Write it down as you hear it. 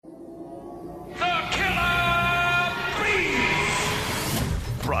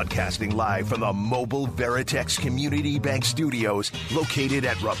Broadcasting live from the Mobile Veritex Community Bank Studios, located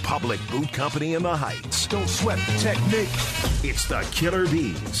at Republic Boot Company in the Heights. Don't sweat the technique. It's the Killer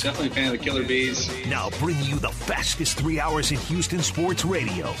Bees. Definitely a fan of the Killer Bees. Now bringing you the fastest 3 hours in Houston sports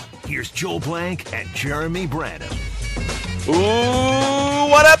radio. Here's Joel Blank and Jeremy Branham. Ooh,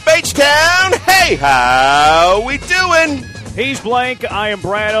 what up, H-Town? Hey, how we doing? He's Blank, I am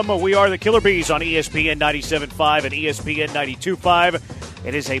Branham. We are the Killer Bees on ESPN 97.5 and ESPN 92.5.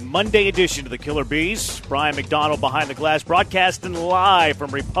 It is a Monday edition of the Killer Bees. Brian McDonald behind the glass, broadcasting live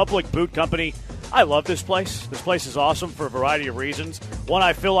from Republic Boot Company. I love this place. This place is awesome for a variety of reasons. One,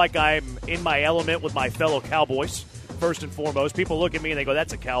 I feel like I'm in my element with my fellow Cowboys. First and foremost, people look at me and they go,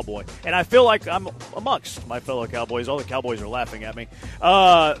 that's a cowboy. And I feel like I'm amongst my fellow Cowboys. All the Cowboys are laughing at me.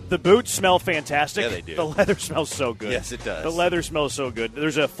 The boots smell fantastic. Yeah, they do. The leather smells so good. Yes, it does. The leather smells so good.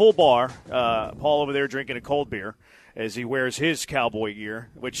 There's a full bar. Paul over there drinking a cold beer as he wears his cowboy gear,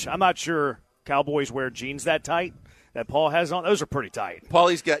 which I'm not sure Cowboys wear jeans that tight that Paul has on. Those are pretty tight.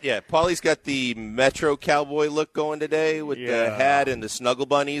 Paulie's got the Metro Cowboy look going today with the hat and the snuggle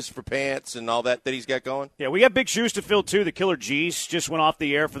bunnies for pants and all that he's got going. Yeah, we got big shoes to fill, too. The Killer G's just went off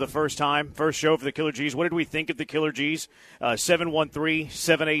the air for the first time. First show for the Killer G's. What did we think of the Killer G's?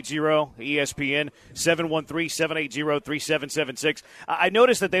 713-780-ESPN, 713-780-3776. I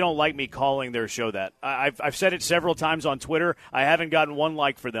noticed that they don't like me calling their show that. I've said it several times on Twitter. I haven't gotten one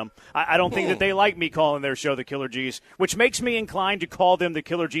like for them. I don't think that they like me calling their show the Killer G's, which makes me inclined to call them the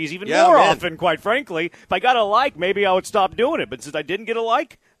Killer G's even more often, quite frankly. If I got a like, maybe I would stop doing it. But since I didn't get a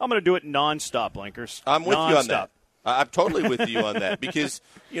like, I'm going to do it nonstop, Blinkers. I'm with you on that. I'm totally with you on that because,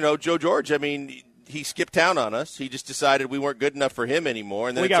 Joe George, I mean, he skipped town on us. He just decided we weren't good enough for him anymore.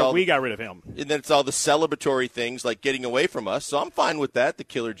 And then we got rid of him. And then it's all the celebratory things like getting away from us. So I'm fine with that, the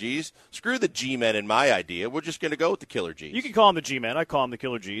Killer G's. Screw the G-Men in my idea. We're just going to go with the Killer G's. You can call him the G-Men. I call him the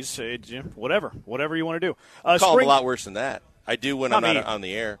Killer G's. Whatever you want to do. Call him a lot worse than that. I do when I'm not on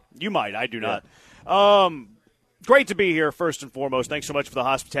the air. You might. I do not. Great to be here, first and foremost. Thanks so much for the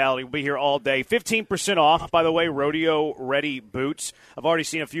hospitality. We'll be here all day. 15% off, by the way, rodeo-ready boots. I've already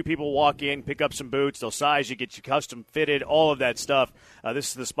seen a few people walk in, pick up some boots. They'll size you, get you custom fitted, all of that stuff. This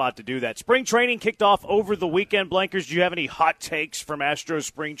is the spot to do that. Spring training kicked off over the weekend. Blankers, do you have any hot takes from Astros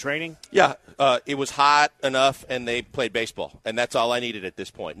Spring Training? Yeah, it was hot enough, and they played baseball, and that's all I needed at this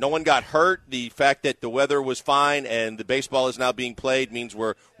point. No one got hurt. The fact that the weather was fine and the baseball is now being played means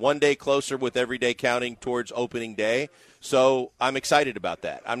we're one day closer with every day counting towards opening day. So I'm excited about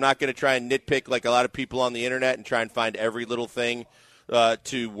that. I'm not going to try and nitpick like a lot of people on the internet and try and find every little thing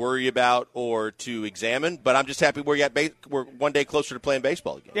to worry about or to examine, but I'm just happy we're one day closer to playing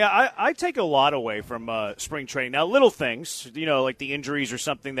baseball again. Yeah, I take a lot away from spring training. Now, little things, like the injuries or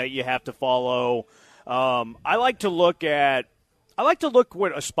something that you have to follow. I like to look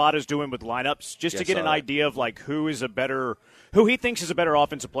what a spot is doing with lineups just to get an idea of like who he thinks is a better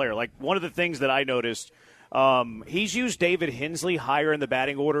offensive player. Like one of the things that I noticed, he's used David Hensley higher in the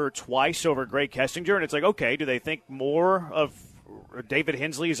batting order twice over Gray Kessinger, and it's like, okay, do they think more of David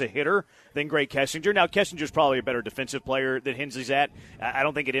Hensley is a hitter than Gray Kessinger? Now, Kessinger's probably a better defensive player than Hensley's at. I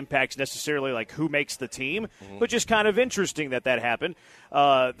don't think it impacts necessarily like who makes the team, but just kind of interesting that happened.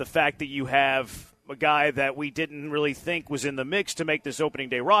 The fact that you have a guy that we didn't really think was in the mix to make this opening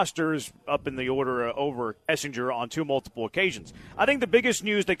day roster is up in the order over Kessinger on multiple occasions. I think the biggest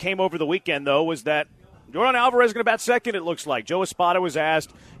news that came over the weekend, though, was that Yordan Alvarez is going to bat second, it looks like. Joe Espada was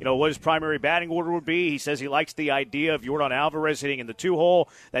asked, what his primary batting order would be. He says he likes the idea of Yordan Alvarez hitting in the 2-hole.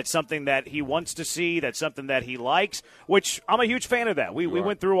 That's something that he wants to see. That's something that he likes, which I'm a huge fan of that. We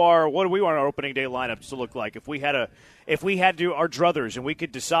went through what do we want our opening day lineups to look like if we had our druthers and we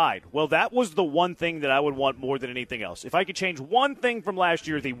could decide. Well, that was the one thing that I would want more than anything else. If I could change one thing from last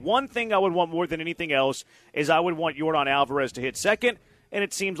year, the one thing I would want more than anything else is I would want Yordan Alvarez to hit second. And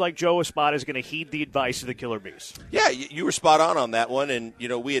it seems like Joe Espada is going to heed the advice of the Killer Bees. Yeah, you were spot on that one. And,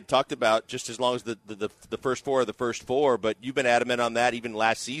 we had talked about just as long as the first four are the first four, but you've been adamant on that even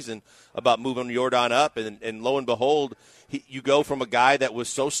last season about moving Yordan up. And lo and behold, you go from a guy that was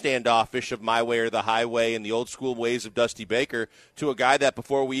so standoffish of my way or the highway and the old school ways of Dusty Baker to a guy that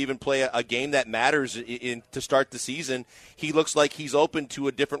before we even play a game that matters to start the season, he looks like he's open to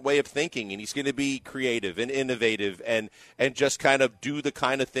a different way of thinking, and he's going to be creative and innovative and just kind of do the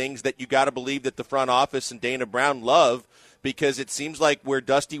kind of things that you got to believe that the front office and Dana Brown love, because it seems like where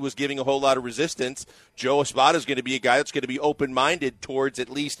Dusty was giving a whole lot of resistance, Joe Espada is going to be a guy that's going to be open-minded towards at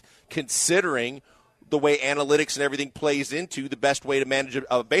least considering the way analytics and everything plays into the best way to manage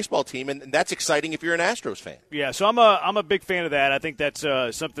a baseball team, and that's exciting if you're an Astros fan. Yeah, so I'm a big fan of that. I think that's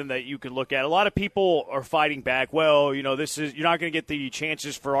something that you can look at. A lot of people are fighting back. Well, you're not going to get the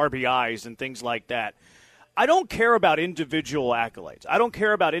chances for RBIs and things like that. I don't care about individual accolades. I don't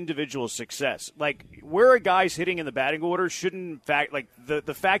care about individual success. Like, where a guy's hitting in the batting order shouldn't, in fact, like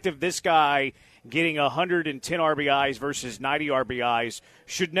the fact of this guy getting 110 RBIs versus 90 RBIs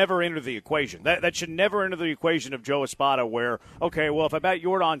should never enter the equation. That should never enter the equation of Joe Espada where, okay, well, if I bat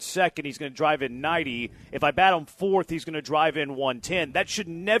Yordan second, he's going to drive in 90. If I bat him fourth, he's going to drive in 110. That should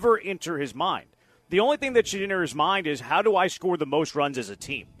never enter his mind. The only thing that should enter his mind is, how do I score the most runs as a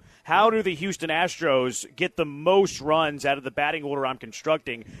team? How do the Houston Astros get the most runs out of the batting order I'm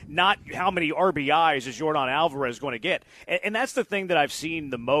constructing, not how many RBIs is Yordan Alvarez going to get? And that's the thing that I've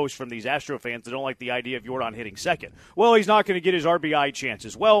seen the most from these Astro fans that don't like the idea of Yordan hitting second. Well, he's not going to get his RBI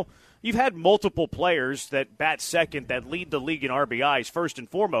chances. Well, you've had multiple players that bat second that lead the league in RBIs, first and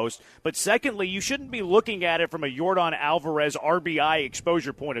foremost. But secondly, you shouldn't be looking at it from a Yordan Alvarez RBI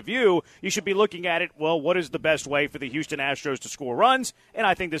exposure point of view. You should be looking at it, well, what is the best way for the Houston Astros to score runs? And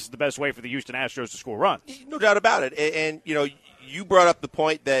I think this is the best way for the Houston Astros to score runs. No doubt about it. And you brought up the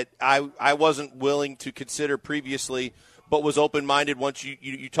point that I wasn't willing to consider previously, but was open-minded once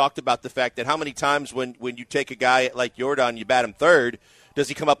you talked about the fact that how many times when you take a guy like Yordan, you bat him third, does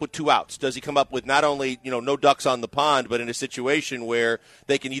he come up with 2 outs? Does he come up with not only, no ducks on the pond, but in a situation where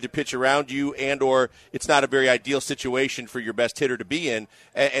they can either pitch around you and or it's not a very ideal situation for your best hitter to be in?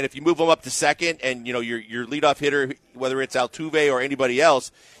 And if you move him up to second and, your leadoff hitter, whether it's Altuve or anybody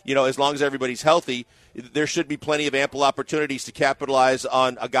else, as long as everybody's healthy, there should be plenty of ample opportunities to capitalize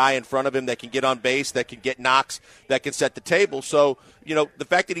on a guy in front of him that can get on base, that can get knocks, that can set the table. So, the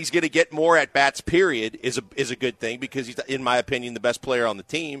fact that he's going to get more at-bats, period, is a good thing because he's, in my opinion, the best player on the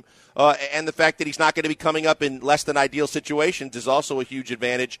team. And the fact that he's not going to be coming up in less than ideal situations is also a huge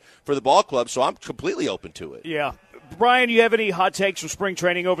advantage for the ball club. So I'm completely open to it. Yeah. Brian, you have any hot takes from spring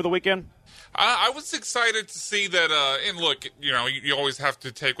training over the weekend? I was excited to see that, and look, you always have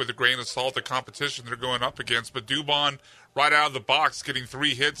to take with a grain of salt the competition they're going up against, but Dubon right out of the box getting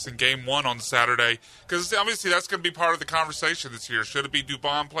 3 hits in Game 1 on Saturday, because obviously that's going to be part of the conversation this year. Should it be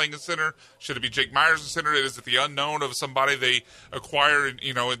Dubon playing in center? Should it be Jake Myers in center? Is it the unknown of somebody they acquired,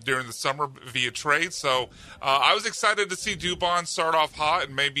 during the summer via trade? So I was excited to see Dubon start off hot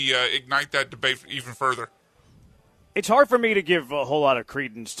and maybe ignite that debate even further. It's hard for me to give a whole lot of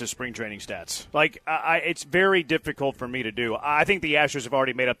credence to spring training stats. It's very difficult for me to do. I think the Astros have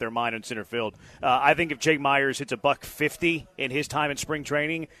already made up their mind in center field. I think if Jake Myers hits $150 in his time in spring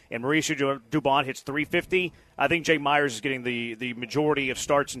training and Mauricio Dubon hits $350, I think Jake Myers is getting the majority of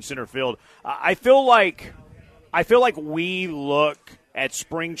starts in center field. I feel like we look at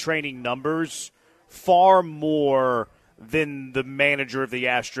spring training numbers far more than the manager of the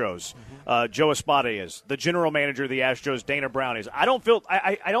Astros, Joe Espada is. The general manager of the Astros, Dana Brown, is. I don't feel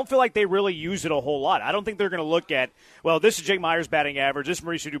like they really use it a whole lot. I don't think they're going to look at, well, this is Jake Myers' batting average, this is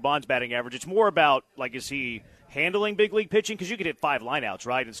Mauricio Dubon's batting average. It's more about, is he handling big league pitching? Because you could hit 5 lineouts,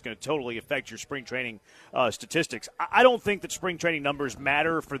 right? It's going to totally affect your spring training statistics. I don't think that spring training numbers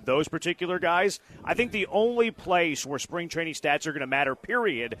matter for those particular guys. I think the only place where spring training stats are going to matter,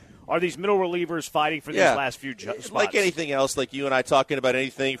 period, are these middle relievers fighting for these last few spots. Like anything else, like you and I talking about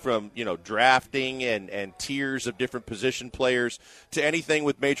anything from, drafting and tiers of different position players to anything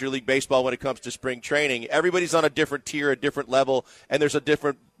with Major League Baseball when it comes to spring training. Everybody's on a different tier, a different level, and there's a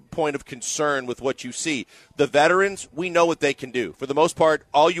different point of concern with what you see. The veterans, we know what they can do. For the most part,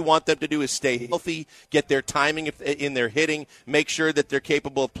 all you want them to do is stay healthy, get their timing in their hitting, make sure that they're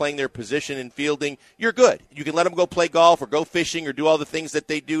capable of playing their position and fielding. You're good. You can let them go play golf or go fishing or do all the things that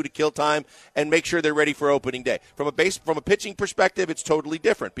they do to kill time and make sure they're ready for opening day. From a pitching perspective, it's totally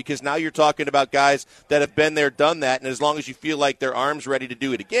different because now you're talking about guys that have been there, done that, and as long as you feel like their arm's ready to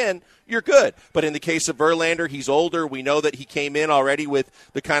do it again, you're good. But in the case of Verlander, he's older. We know that he came in already with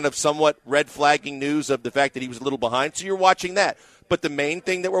the kind of somewhat red flagging news of the fact that he was a little behind. So you're watching that. But the main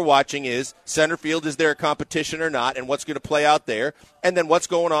thing that we're watching is center field, is there a competition or not, and what's going to play out there, and then what's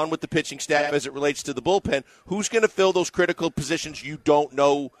going on with the pitching staff as it relates to the bullpen. Who's going to fill those critical positions you don't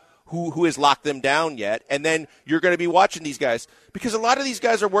know who has locked them down yet, and then you're going to be watching these guys because a lot of these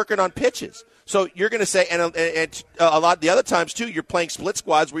guys are working on pitches. So you're going to say, and a lot of the other times too, you're playing split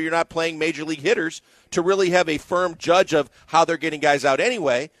squads where you're not playing major league hitters to really have a firm judge of how they're getting guys out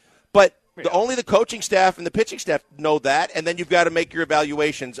anyway. But only the coaching staff and the pitching staff know that, and then you've got to make your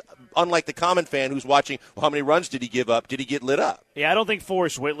evaluations. Unlike the common fan who's watching, well, how many runs did he give up? Did he get lit up? Yeah, I don't think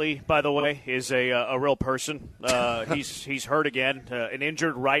Forrest Whitley, by the way, is a real person. He's hurt again, an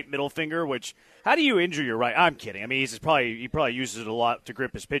injured right middle finger. Which, how do you injure your right? I'm kidding. I mean, he probably uses it a lot to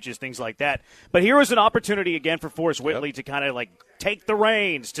grip his pitches, things like that. But here was an opportunity again for Forrest Whitley to kind of like take the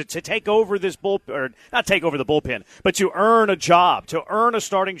reins, to take over this or not take over the bullpen, but to earn a job, to earn a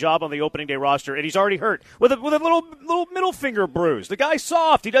starting job on the opening day roster. And he's already hurt with a little middle finger bruise. The guy's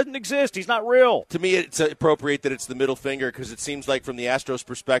soft. He doesn't exist. He's not real. To me, it's appropriate that it's the middle finger because it seems like from the Astros'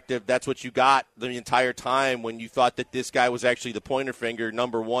 perspective, that's what you got the entire time when you thought that this guy was actually the pointer finger,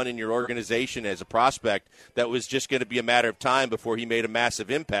 number one in your organization as a prospect. That was just going to be a matter of time before he made a massive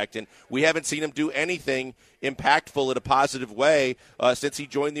impact. And we haven't seen him do anything impactful in a positive way since he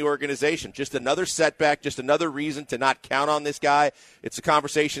joined the organization. Just another setback, just another reason to not count on this guy. It's a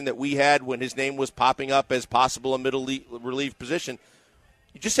conversation that we had when his name was popping up as possible a middle relief position.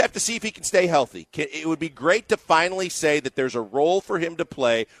 You just have to see if he can stay healthy. It would be great to finally say that there's a role for him to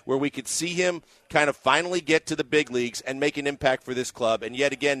play where we could see him kind of finally get to the big leagues and make an impact for this club. And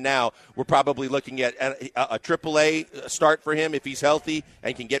yet again now we're probably looking at a AAA start for him if he's healthy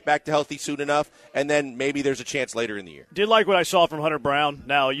and can get back to healthy soon enough. And then maybe there's a chance later in the year. Did like what I saw from Hunter Brown.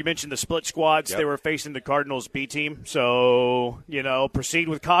 Now, you mentioned the split squads. Yep. They were facing the Cardinals B team. So, proceed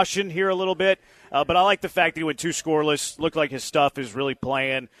with caution here a little bit. But I like the fact that he went 2 scoreless. Looked like his stuff is really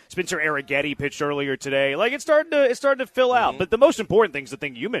playing. Spencer Arrighetti pitched earlier today. Like it's starting to fill out. But the most important thing is the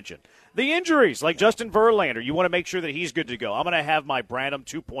thing you mentioned: the injuries. Like Justin Verlander, you want to make sure that he's good to go. I'm going to have my Branham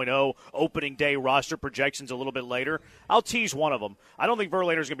 2.0 opening day roster projections a little bit later. I'll tease one of them. I don't think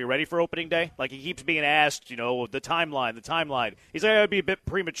Verlander's going to be ready for opening day. Like he keeps being asked, the timeline. He's like, it'd be a bit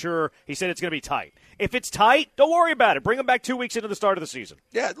premature. He said it's going to be tight. If it's tight, don't worry about it. Bring him back 2 weeks into the start of the season.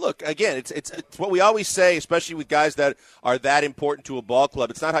 Yeah, look, again, it's what we always say, especially with guys that are that important to a ball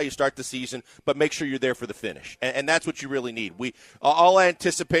club. It's not how you start the season, but make sure you're there for the finish. And that's what you really need. All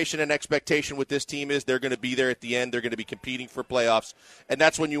anticipation and expectation with this team is they're going to be there at the end. They're going to be competing for playoffs. And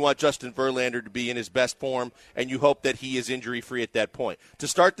that's when you want Justin Verlander to be in his best form, and you hope that he is injury-free at that point. To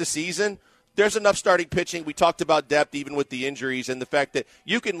start the season, there's enough starting pitching. We talked about depth even with the injuries and the fact that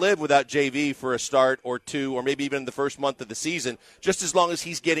you can live without JV for a start or two or maybe even the first month of the season, just as long as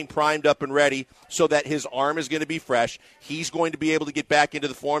he's getting primed up and ready so that his arm is going to be fresh. He's going to be able to get back into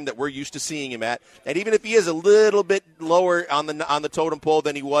the form that we're used to seeing him at. And even if he is a little bit lower on the totem pole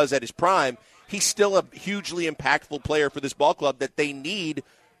than he was at his prime, he's still a hugely impactful player for this ball club that they need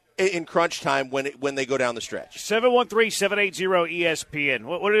in crunch time when they go down the stretch. 713-780-ESPN.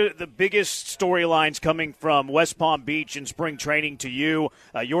 What are the biggest storylines coming from West Palm Beach in spring training to you?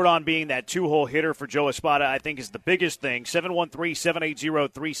 Yordan being that 2-hole hitter for Joe Espada, I think, is the biggest thing.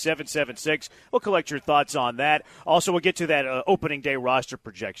 713-780-3776. We'll collect your thoughts on that. Also, we'll get to that opening day roster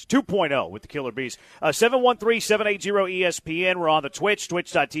projection. 2.0 with the Killer Bees. 713-780-ESPN. We're on the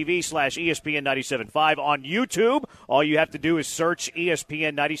twitch.tv/ESPN975. On YouTube, all you have to do is search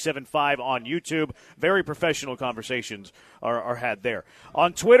ESPN 97.5 on YouTube. Very professional conversations are had there.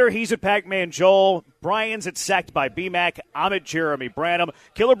 On Twitter, he's at Pac-Man Joel. Brian's at Sacked by BMAC. I'm at Jeremy Branham.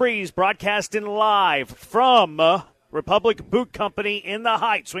 Killer Breeze broadcasting live from Republic Boot Company in the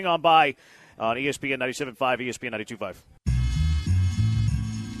Heights. Swing on by on ESPN 97.5, ESPN 92.5.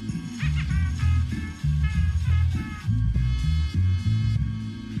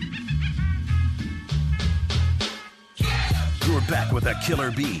 We're back with the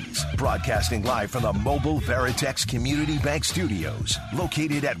Killer Bees, broadcasting live from the Mobile Veritex Community Bank Studios,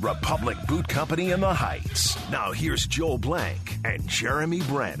 located at Republic Boot Company in the Heights. Now here's Joel Blank and Jeremy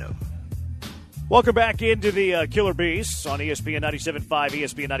Branham. Welcome back into the Killer Bees on ESPN 97.5,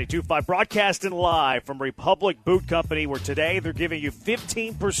 ESPN 92.5, broadcasting live from Republic Boot Company, where today they're giving you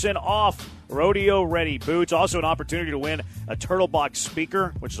 15% off rodeo-ready boots. Also an opportunity to win a Turtle Box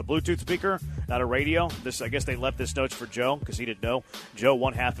speaker, which is a Bluetooth speaker, not a radio. I guess they left this notes for Joe because he didn't know. Joe,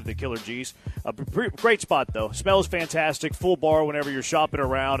 one half of the Killer G's. Great spot, though. Smells fantastic. Full bar whenever you're shopping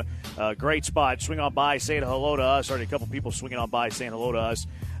around. Great spot. Swing on by, saying hello to us. Already a couple people swinging on by saying hello to us.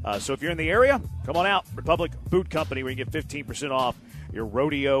 So if you're in the area, come on out. Republic Boot Company, where you get 15% off your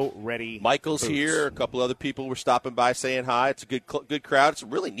rodeo-ready Michael's boots. here. A couple other people were stopping by saying hi. It's a good crowd. It's a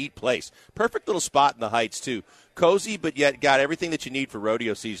really neat place. Perfect little spot in the Heights, too. Cozy, but yet got everything that you need for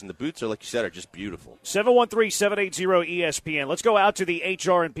rodeo season. The boots are, like you said, are just beautiful. 713-780-ESPN. Let's go out to the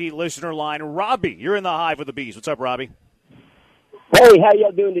HR&P listener line. Robbie, you're in the Hive with the Bees. What's up, Robbie? Hey, how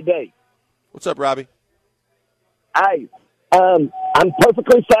y'all doing today? What's up, Robbie? Hey, I'm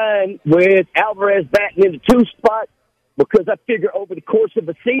perfectly fine with Alvarez batting in the 2 spot because I figure over the course of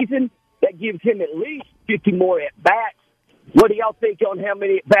a season, that gives him at least 50 more at-bats. What do y'all think on how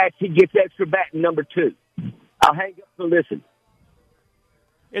many at-bats he gets extra batting number 2? I'll hang up to listen.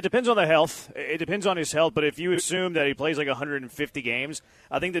 It depends on the health. It depends on his health. But if you assume that he plays like 150 games,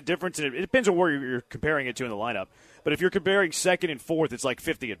 I think the difference in it depends on where you're comparing it to in the lineup. But if you're comparing second and fourth, it's like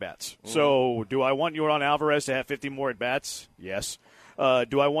 50 at-bats. So do I want Yordan Alvarez to have 50 more at-bats? Yes.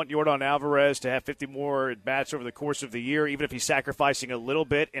 Do I want Yordan Alvarez to have 50 more at-bats over the course of the year, even if he's sacrificing a little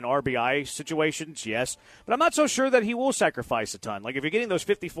bit in RBI situations? Yes. But I'm not so sure that he will sacrifice a ton. Like, if you're getting those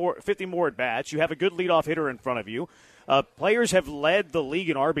 50 more at-bats, you have a good leadoff hitter in front of you. Players have led the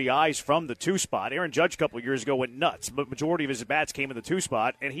league in RBIs from the 2 spot. Aaron Judge a couple of years ago went nuts, but majority of his at-bats came in the 2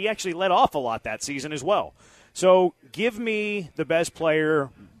 spot, and he actually led off a lot that season as well. So give me the best player,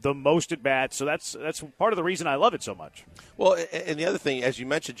 the most at-bats. So that's part of the reason I love it so much. Well, and the other thing, as you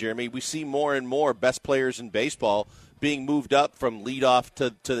mentioned, Jeremy, we see more and more best players in baseball being moved up from leadoff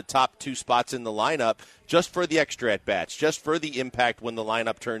to the top 2 spots in the lineup just for the extra at-bats, just for the impact when the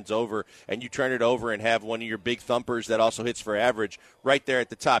lineup turns over and you turn it over and have one of your big thumpers that also hits for average right there at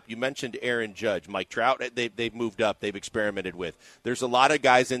the top. You mentioned Aaron Judge. Mike Trout, they've moved up. They've experimented with. There's a lot of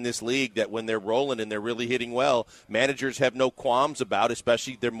guys in this league that when they're rolling and they're really hitting well, managers have no qualms about,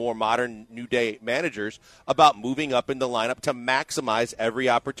 especially their more modern new day managers, about moving up in the lineup to maximize every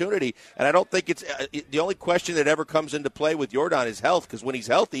opportunity. And I don't think it's the only question that ever comes into play with Yordan is health, because when he's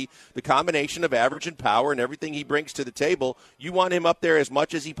healthy, the combination of average and power and everything he brings to the table, you want him up there as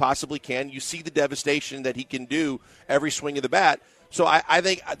much as he possibly can. You see the devastation that he can do every swing of the bat. So I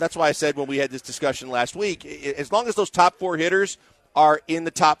think that's why I said when we had this discussion last week, as long as those top 4 hitters are in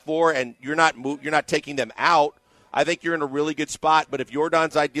the top 4 and you're not taking them out, I think you're in a really good spot. But if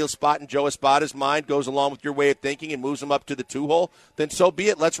Yordan's ideal spot and Joe Espada's mind goes along with your way of thinking and moves him up to the 2-hole, then so be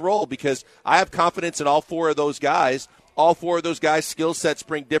it. Let's roll, because I have confidence in all 4 of those guys. All 4 of those guys' skill sets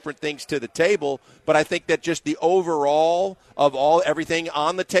bring different things to the table, but I think that just the overall of everything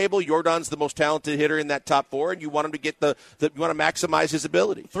on the table, Yordan's the most talented hitter in that top 4, and you want him to get you want to maximize his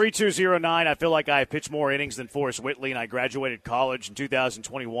ability. 3209. I feel like I pitched more innings than Forrest Whitley, and I graduated college in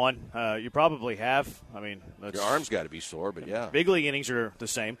 2021. You probably have. I mean, your arm's got to be sore, but yeah. Big league innings are the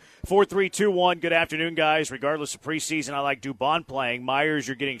same. 4321. Good afternoon, guys. Regardless of preseason, I like Dubon playing. Myers,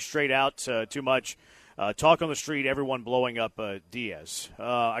 you're getting straight out too much. Talk on the street, everyone blowing up Diaz.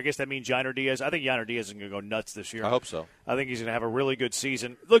 I guess that means Yainer Diaz. I think Yainer Diaz is going to go nuts this year. I hope so. I think he's going to have a really good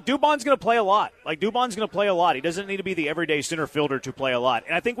season. Look, Dubon's going to play a lot. Dubon's going to play a lot. He doesn't need to be the everyday center fielder to play a lot.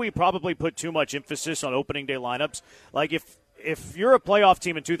 And I think we probably put too much emphasis on opening day lineups. Like, if you're a playoff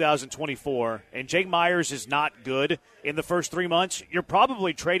team in 2024 and Jake Myers is not good in the first 3 months, you're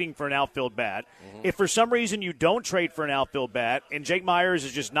probably trading for an outfield bat. Mm-hmm. If for some reason you don't trade for an outfield bat and Jake Myers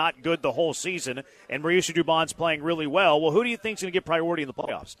is just not good the whole season and Mauricio Dubon's playing really well, who do you think's going to get priority in the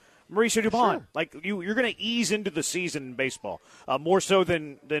playoffs? Mauricio Dubon. Sure. You're going to ease into the season in baseball, more so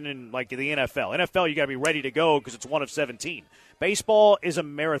than in the NFL. NFL, you got to be ready to go because it's 1 of 17. Baseball is a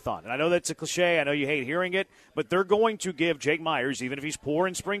marathon, and I know that's a cliche. I know you hate hearing it, but they're going to give Jake Myers, even if he's poor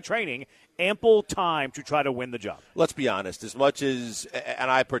in spring training, ample time to try to win the job. Let's be honest. As much as, and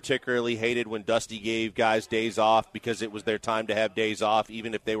I particularly hated when Dusty gave guys days off because it was their time to have days off,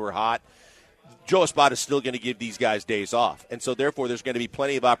 even if they were hot, Joe Espada is still going to give these guys days off. And so, therefore, there's going to be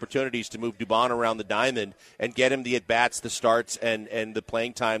plenty of opportunities to move Dubon around the diamond and get him the at-bats, the starts, and the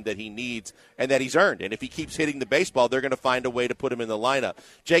playing time that he needs and that he's earned. And if he keeps hitting the baseball, they're going to find a way to put him in the lineup.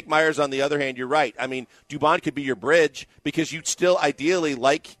 Jake Myers, on the other hand, you're right. I mean, Dubon could be your bridge because you'd still ideally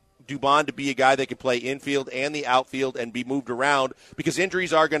like Dubon to be a guy that can play infield and the outfield and be moved around because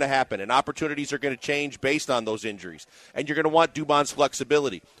injuries are going to happen and opportunities are going to change based on those injuries. And you're going to want Dubon's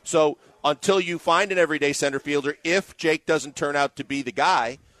flexibility. So until you find an everyday center fielder, if Jake doesn't turn out to be the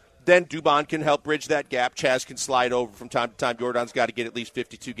guy, then Dubon can help bridge that gap. Chaz can slide over from time to time. Yordan's got to get at least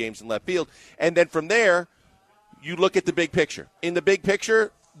 52 games in left field. And then from there, you look at the big picture. In the big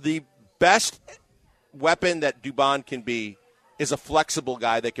picture, the best weapon that Dubon can be is a flexible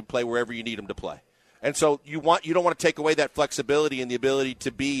guy that can play wherever you need him to play. And so you don't want to take away that flexibility and the ability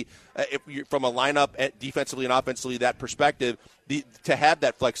to be, if you're from a lineup defensively and offensively, that perspective, to have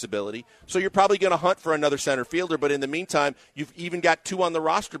that flexibility. So you're probably going to hunt for another center fielder, but in the meantime, you've even got 2 on the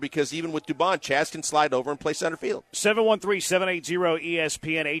roster because even with Dubon, Chaz can slide over and play center field.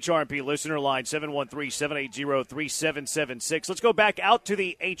 713-780-ESPN, HRMP listener line, 713-780-3776. Let's go back out to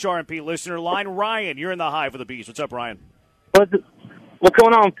the HRMP listener line. Ryan, you're in the Hive for the Bees. What's up, Ryan? What's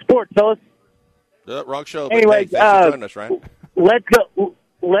going on, sports, fellas? Wrong show. Anyways, thanks for joining us, Ryan. Let's go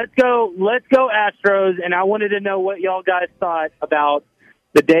Astros, and I wanted to know what y'all guys thought about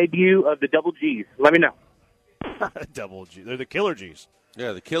the debut of the Double G's. Let me know. Double G. They're the Killer G's.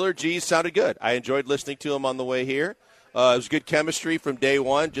 Yeah, the Killer G's sounded good. I enjoyed listening to them on the way here. It was good chemistry from day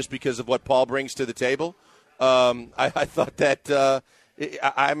one just because of what Paul brings to the table. I thought that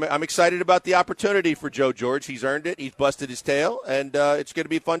I'm excited about the opportunity for Joe George. He's earned it. He's busted his tail, and it's going to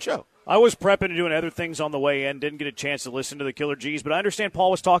be a fun show. I was prepping and doing other things on the way in. Didn't get a chance to listen to the Killer G's, but I understand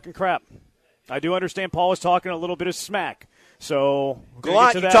Paul was talking crap. I do understand Paul was talking a little bit of smack. So,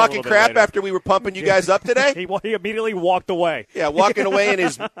 Gallant, you talking crap after we were pumping you guys up today? He immediately walked away. Yeah, walking away in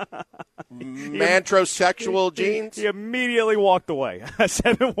his mantrosexual jeans. He immediately walked away. I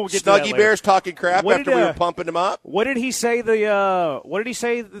said we'll get to that Snuggie later. Bear's talking crap after we were pumping him up. What did he say? What did he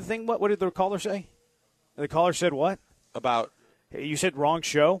say? The thing. What did the caller say? The caller said what? About you said wrong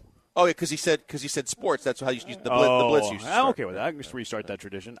show. Oh yeah, because he said sports. That's how you use the blitz. Used to I'm okay with that. I can just restart that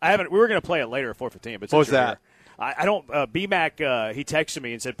tradition. I haven't. We were going to play it later at 4:15. But what was that? I don't. B-Mac, he texted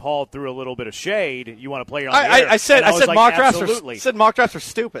me and said Paul threw a little bit of shade. You want to play it on the air? I said like, mock absolutely. drafts are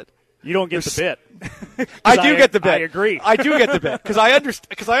stupid. You don't get the bit. I do get the bit. I agree. I do get the bit because I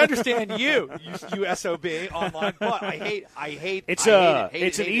understand you SOB online. But I hate. It's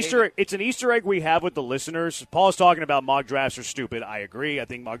an Easter egg we have with the listeners. Paul's talking about mock drafts are stupid. I agree. I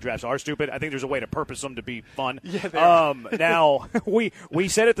think mock drafts are stupid. I think there's a way to purpose them to be fun. Yeah, now we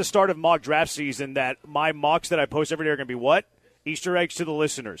said at the start of mock draft season that my mocks that I post every day are going to be what? Easter eggs to the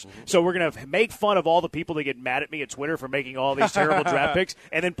listeners. Mm-hmm. So we're going to make fun of all the people that get mad at me at Twitter for making all these terrible draft picks.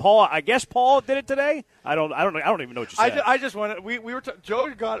 And then Paul, I guess Paul did it today. I don't even know what you said. I just wanted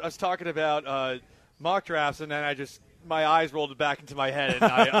Joe got us talking about mock drafts, and then my eyes rolled back into my head, and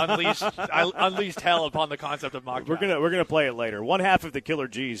I unleashed hell upon the concept of mock drafts. We're gonna play it later. One half of the Killer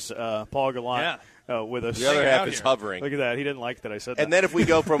G's, Paul Gallant. With us. The other half is hovering. Look at that. He didn't like that I said that. And then if we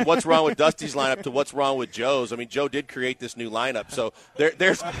go from what's wrong with Dusty's lineup to what's wrong with Joe's, I mean, Joe did create this new lineup. So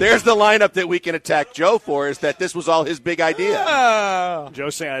there's the lineup that we can attack Joe for, is that this was all his big idea.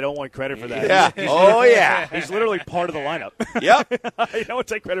 Joe's saying I don't want credit for that. Yeah. Yeah. He's literally part of the lineup. Yep. I don't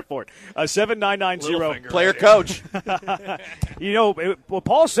take credit for it. 7990. Player coach. What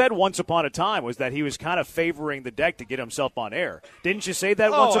Paul said once upon a time was that he was kind of favoring the deck to get himself on air. Didn't you say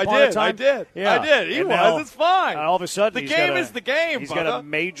that once upon a time? I did. Yeah. I did. He was. It's fine. All of a sudden, the game is the game. He's got a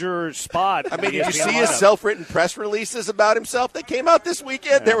major spot. I mean, did you see his self-written press releases about himself that came out this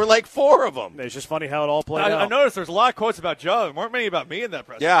weekend? Yeah. There were like 4 of them. It's just funny how it all played out. I noticed there's a lot of quotes about Joe. There weren't many about me in that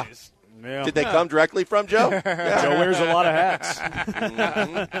press release. Yeah. Did they come directly from Joe? Joe wears a lot of hats.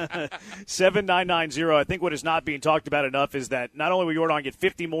 7990. I think what is not being talked about enough is that not only will Yordan get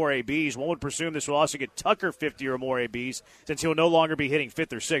 50 more ABs, one would presume this will also get Tucker 50 or more ABs, since he'll no longer be hitting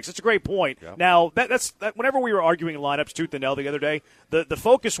 5th or 6th. It's a great point. Yeah. Now, that's whenever we were arguing lineups tooth and nail the other day, the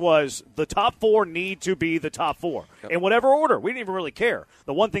focus was the top 4 need to be the top 4 in whatever order. We didn't even really care.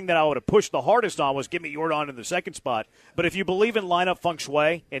 The one thing that I would have pushed the hardest on was give me Yordan in the 2nd spot. But if you believe in lineup feng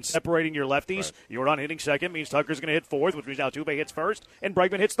shui and separating your lefties, Yordan hitting 2nd means Tucker's going to hit 4th, which means Altuve hits 1st, and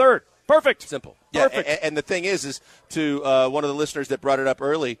Bregman hits 3rd. Perfect. Simple. Perfect. Yeah, and the thing is to one of the listeners that brought it up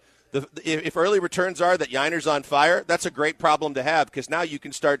early, if early returns are that Yiner's on fire, that's a great problem to have, because now you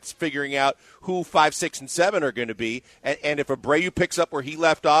can start figuring out who 5, 6, and 7 are going to be. And if Abreu picks up where he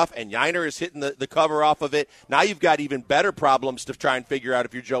left off and Yiner is hitting the cover off of it, now you've got even better problems to try and figure out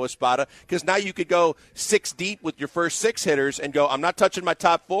if you're Joe Espada, because now you could go 6 deep with your first 6 hitters and go, I'm not touching my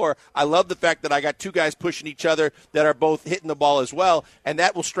top 4. I love the fact that I got 2 guys pushing each other that are both hitting the ball as well, and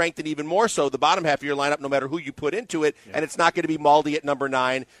that will strengthen even more so the bottom half of your lineup no matter who you put into it, and it's not going to be Maldi at number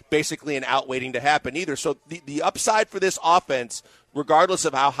 9, basically an out waiting to happen either. So the upside for this offense, regardless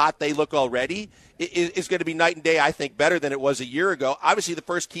of how hot they look already, is going to be night and day, I think, better than it was a year ago. Obviously, the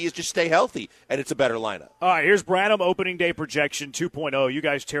first key is just stay healthy, and it's a better lineup. All right, here's Branham opening day projection 2.0. You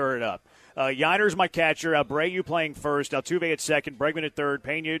guys tear it up. Yiner's my catcher. Abreu playing first. Altuve at 2nd. Bregman at 3rd.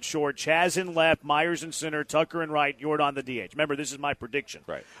 Pena at short. Chaz in left. Myers in center. Tucker in right. Yordan the DH. Remember, this is my prediction.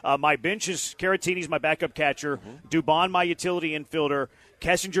 Right. My bench is Caratini's my backup catcher. Dubon my utility infielder.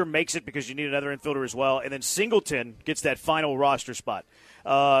 Kessinger makes it because you need another infielder as well. And then Singleton gets that final roster spot.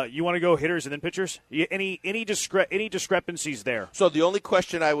 You want to go hitters and then pitchers? Any discrepancies there? So the only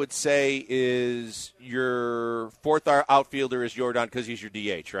question I would say is your 4th outfielder is Yordan because he's your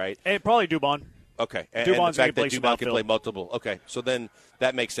DH, right? And probably Dubon. Okay. And Dubon's the fact that some Dubon outfield. can play multiple. Okay. So then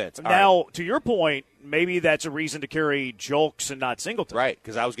that makes sense. Now, to your point, maybe that's a reason to carry Julks and not Singleton. Right,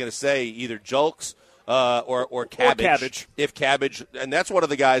 because I was going to say either Julks or Cabbage. If Cabbage, and that's one of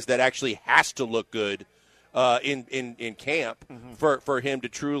the guys that actually has to look good in camp for him to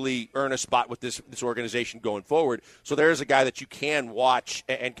truly earn a spot with this organization going forward. So there's a guy that you can watch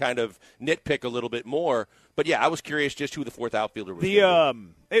and kind of nitpick a little bit more. But, yeah, I was curious just who the 4th outfielder was.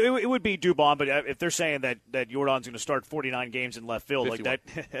 It would be Dubon, but if they're saying that Yordan's going to start 49 games in left field, 51.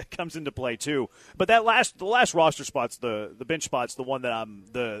 like that comes into play too. But the last roster spot's the bench spot's the one that I'm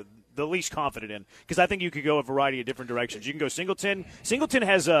the the least confident in, because I think you could go a variety of different directions. You can go Singleton. Singleton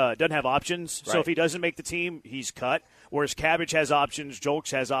doesn't have options, so if he doesn't make the team, he's cut. Whereas Cabbage has options,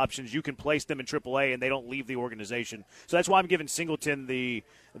 Jolks has options. You can place them in AAA, and they don't leave the organization. So that's why I'm giving Singleton the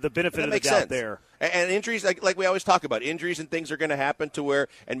benefit of the doubt there. And injuries, like we always talk about, injuries and things are going to happen to where,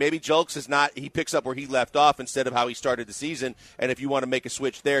 and maybe Jolks is not, he picks up where he left off instead of how he started the season, and if you want to make a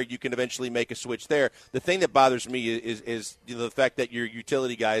switch there, you can eventually make a switch there. The thing that bothers me is the fact that your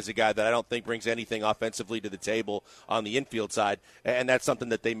utility guy is a guy that I don't think brings anything offensively to the table on the infield side, and that's something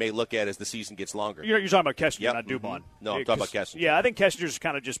that they may look at as the season gets longer. You're talking about Kessinger, not Dubon. No, I'm talking about Kessinger. Yeah, I think Kessinger's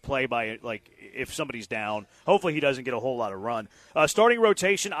kind of just play by, like, if somebody's down. Hopefully he doesn't get a whole lot of run. Starting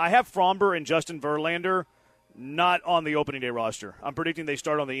rotation, I have Fromber and Justin Verlander not on the opening day roster. I'm predicting they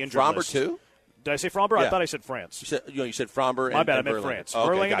start on the injured list. Fromber too? Did I say Fromber? Yeah. I thought I said France. You said Fromber. My bad, and I meant Verlander. France. Oh,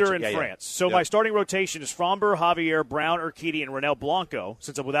 okay, Verlander gotcha. and Yeah, France. So my starting rotation is Fromber, Javier, Brown, Urquidy, and Ronel Blanco,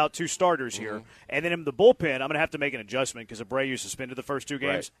 since I'm without two starters here. And then in the bullpen, I'm going to have to make an adjustment because Abreu suspended the first two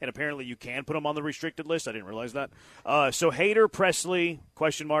games, and apparently you can put him on the restricted list. I didn't realize that. So Hader, Presley,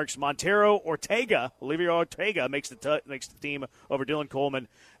 question marks, Montero, Ortega, Olivia Ortega makes the team over Dylan Coleman,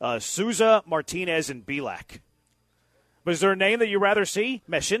 Souza, Martinez, and Bielak. But is there a name that you'd rather see?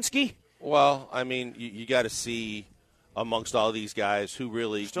 Meshinsky? Well, I mean, you got to see amongst all these guys who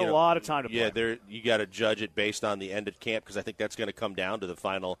really still a lot of time to play. Yeah, you got to judge it based on the end of camp because I think that's going to come down to the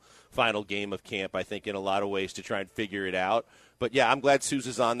final game of camp. I think in a lot of ways to try and figure it out. But yeah, I'm glad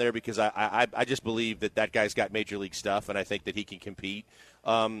Sousa's on there because I just believe that guy's got major league stuff and I think that he can compete.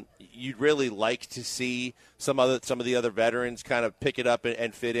 You'd really like to see some of the other veterans kind of pick it up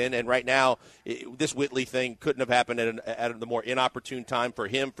and fit in. And right now, this Whitley thing couldn't have happened at the more inopportune time for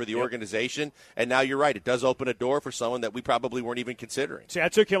him, for the organization. And now you're right; it does open a door for someone that we probably weren't even considering. See, I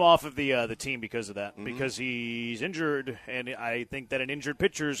took him off of the team because of that, because he's injured, and I think that an injured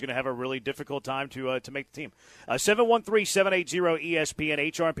pitcher is going to have a really difficult time to make the team.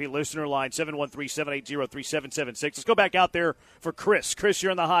 713-780-ESPN HRP listener line 713-780-3776. Let's go back out there for Chris. Chris,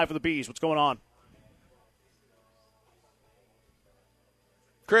 you're on the high for the Bees. What's going on?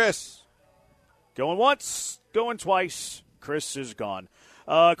 Chris. Going once, going twice. Chris is gone.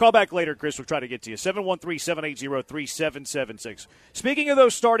 Call back later, Chris. We'll try to get to you. 713-780-3776. Speaking of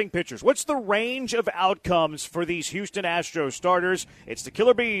those starting pitchers, what's the range of outcomes for these Houston Astros starters? It's the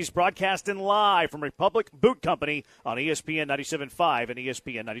Killer Bees broadcasting live from Republic Boot Company on ESPN 97.5 and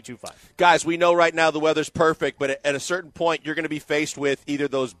ESPN 92.5. Guys, we know right now the weather's perfect, but at a certain point you're going to be faced with either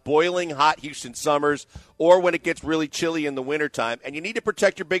those boiling hot Houston summers or when it gets really chilly in the wintertime, and you need to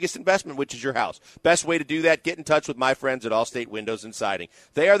protect your biggest investment, which is your house. Best way to do that, get in touch with my friends at Allstate Windows and Siding.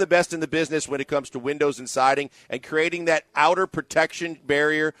 They are the best in the business when it comes to windows and siding and creating that outer protection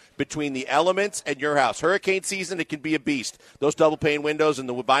barrier between the elements and your house. Hurricane season, it can be a beast. Those double-pane windows and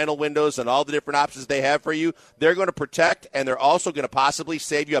the vinyl windows and all the different options they have for you, they're going to protect, and they're also going to possibly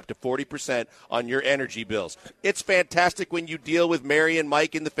save you up to 40% on your energy bills. It's fantastic when you deal with Mary and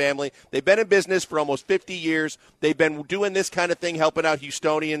Mike and the family. They've been in business for almost 50 years. They've been doing this kind of thing, helping out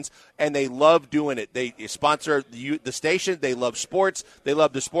Houstonians, and they love doing it. They sponsor the station. They love sports. They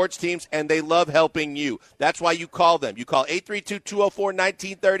love the sports teams, and they love helping you. That's why you call them. You call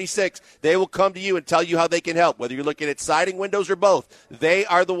 832-204-1936. They will come to you and tell you how they can help, whether you're looking at siding, windows, or both. They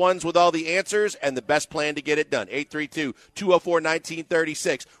are the ones with all the answers and the best plan to get it done.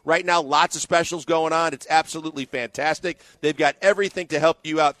 832-204-1936. Right now, lots of specials going on. It's absolutely fantastic. They've got everything to help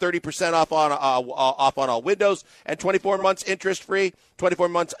you out. 30% off on all windows and 24 months interest-free. 24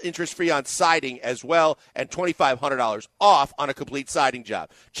 months interest-free on siding as well, and $2,500 off on a complete siding job.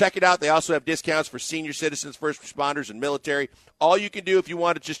 Check it out. They also have discounts for senior citizens, first responders, and military. All you can do if you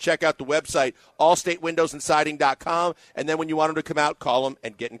want to just check out the website, allstatewindowsandsiding.com, and then when you want them to come out, call them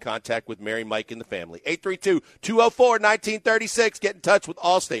and get in contact with Mary, Mike, and the family. 832-204-1936. Get in touch with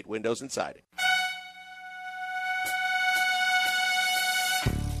Allstate Windows and Siding.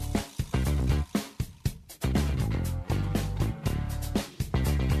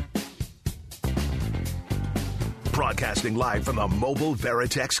 Broadcasting live from the Mobile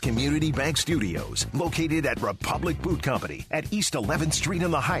Veritex Community Bank Studios, located at Republic Boot Company at East 11th Street in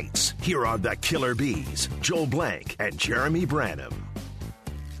the Heights. Here are the Killer Bees, Joel Blank and Jeremy Branham.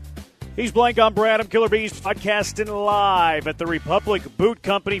 He's Blank on Branham. Killer Bees podcasting live at the Republic Boot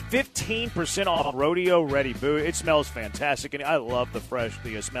Company. 15% off rodeo ready boot. It smells fantastic, and I love the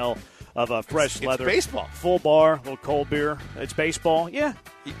smell of fresh leather. It's baseball. Full bar, little cold beer. It's baseball. Yeah.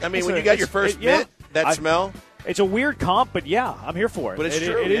 I mean, when you got your first mitt, that smell. It's a weird comp, but yeah, I'm here for it. But it's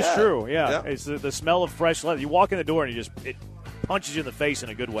true. It is true, yeah. It's the smell of fresh leather. You walk in the door and punches you in the face in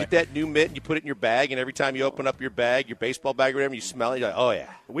a good way. Get that new mitt and you put it in your bag, and every time you open up your bag, your baseball bag or whatever, you smell it, you're like, oh, yeah.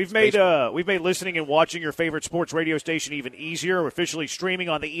 We've made listening and watching your favorite sports radio station even easier. We're officially streaming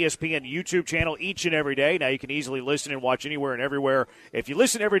on the ESPN YouTube channel each and every day. Now you can easily listen and watch anywhere and everywhere. If you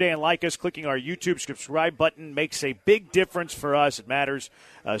listen every day and like us, clicking our YouTube subscribe button makes a big difference for us. It matters.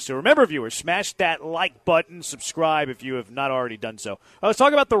 So remember, viewers, smash that like button, subscribe if you have not already done so. Let's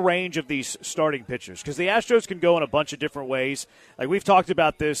talk about the range of these starting pitchers, because the Astros can go in a bunch of different ways. Like we've talked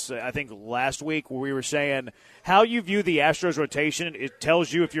about this, I think, last week, where we were saying how you view the Astros rotation, it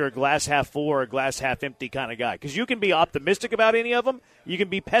tells you if you're a glass half full or a glass half empty kind of guy. Because you can be optimistic about any of them. You can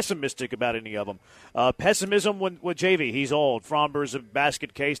be pessimistic about any of them. Pessimism with JV, he's old. Fromber's a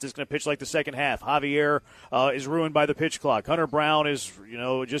basket case that's going to pitch like the second half. Javier is ruined by the pitch clock. Hunter Brown is,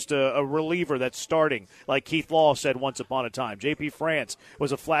 just a reliever that's starting, like Keith Law said once upon a time. J.P. France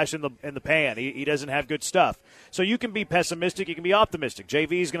was a flash in the pan. He doesn't have good stuff. So you can be pessimistic. You can be optimistic.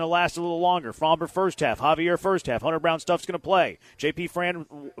 JV is going to last a little longer. Fromber first half. Javier first half. Hunter Brown stuff's going to play. J.P.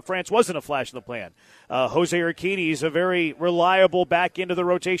 France wasn't a flash in the pan. Jose Urquidy is a very reliable back end of the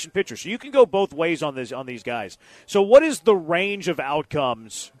rotation pitcher. So you can go both ways on these guys. So what is the range of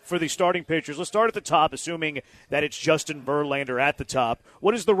outcomes for the starting pitchers? Let's start at the top, assuming that it's Justin Verlander at the top.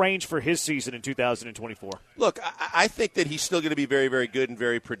 What is the range for his season in 2024? Look, I think that he's still going to be very, very good and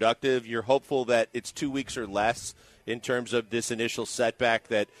very productive. You're hopeful that it's 2 weeks or less in terms of this initial setback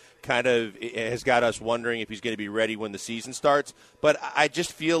that kind of has got us wondering if he's going to be ready when the season starts. But I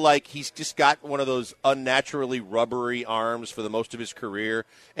just feel like he's just got one of those unnaturally rubbery arms for the most of his career.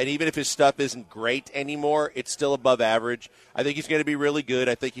 And even if his stuff isn't great anymore, it's still above average. I think he's going to be really good.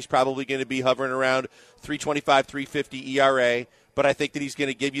 I think he's probably going to be hovering around 3.25, 3.50 ERA. But I think that he's going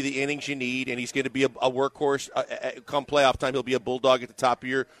to give you the innings you need, and he's going to be a workhorse. Come playoff time, he'll be a bulldog at the top of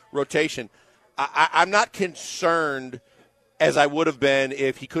your rotation. I'm not concerned as I would have been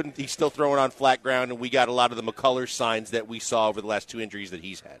if he's still throwing on flat ground and we got a lot of the McCullers signs that we saw over the last two injuries that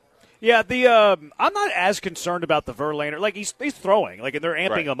he's had. Yeah, I'm not as concerned about the Verlander. Like he's throwing, like, and they're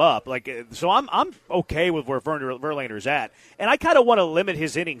amping him up. Like, so I'm okay with where Verlander's at, and I kind of want to limit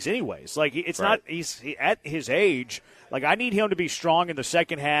his innings anyways. Like it's not he's at his age. Like, I need him to be strong in the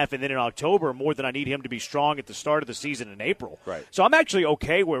second half and then in October more than I need him to be strong at the start of the season in April. Right. So I'm actually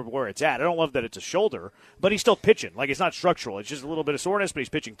okay where it's at. I don't love that it's a shoulder, but he's still pitching. Like, it's not structural. It's just a little bit of soreness, but he's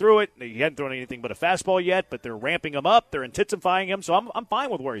pitching through it. He hadn't thrown anything but a fastball yet, but they're ramping him up. They're intensifying him, so I'm fine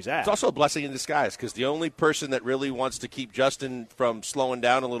with where he's at. It's also a blessing in disguise because the only person that really wants to keep Justin from slowing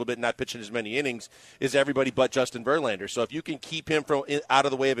down a little bit and not pitching as many innings is everybody but Justin Verlander. So if you can keep him from out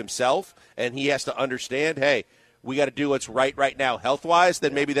of the way of himself and he has to understand, hey, we got to do what's right now health-wise,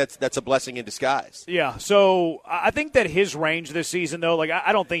 then maybe that's a blessing in disguise. Yeah, so I think that his range this season, though, like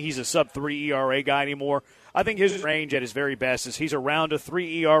I don't think he's a sub-3 ERA guy anymore. I think his range at his very best is he's around a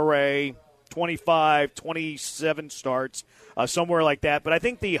 3 ERA, 25, 27 starts, somewhere like that. But I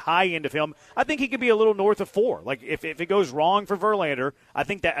think the high end of him, I think he could be a little north of 4. Like, if it goes wrong for Verlander, I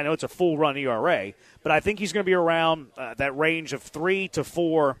think that – I know it's a full-run ERA, but I think he's going to be around that range of 3 to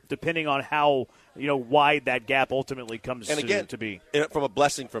 4, depending on how – wide that gap ultimately comes to be. From a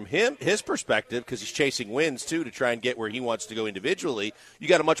blessing from his perspective, because he's chasing wins, too, to try and get where he wants to go individually, you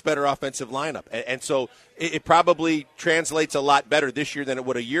got a much better offensive lineup. And so it probably translates a lot better this year than it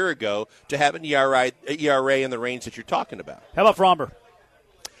would a year ago to have an ERA in the range that you're talking about. How about Fromber?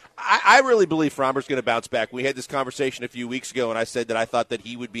 I really believe Fromber's going to bounce back. We had this conversation a few weeks ago, and I said that I thought that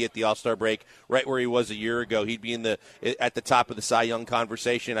he would be at the All-Star break right where he was a year ago. He'd be at the top of the Cy Young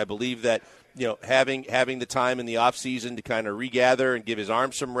conversation. I believe that having the time in the offseason to kind of regather and give his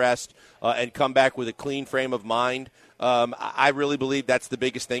arm some rest and come back with a clean frame of mind, I really believe that's the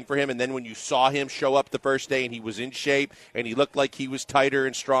biggest thing for him. And then when you saw him show up the first day and he was in shape and he looked like he was tighter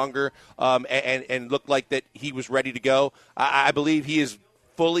and stronger and looked like that he was ready to go, I believe he is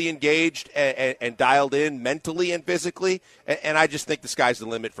fully engaged and dialed in mentally and physically, and I just think the sky's the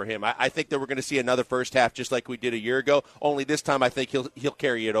limit for him. I think that we're going to see another first half just like we did a year ago, only this time I think he'll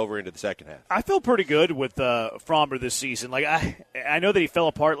carry it over into the second half. I feel pretty good with Fromber this season. Like I know that he fell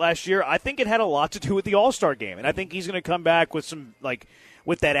apart last year. I think it had a lot to do with the All-Star game, and I think he's going to come back with some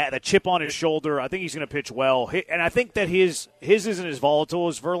with that chip on his shoulder. I think he's going to pitch well, and I think that his isn't as volatile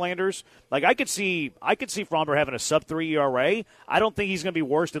as Verlander's. Like I could see Fromber having a sub-3 ERA. I don't think he's going to be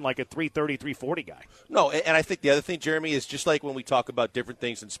worse than like a 3.30, 3.40 guy. No, and I think the other thing, Jeremy, is just like when we talk about different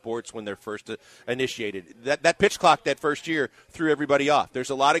things in sports when they're first initiated. That pitch clock that first year threw everybody off. There's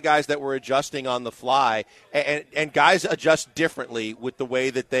a lot of guys that were adjusting on the fly, and guys adjust differently with the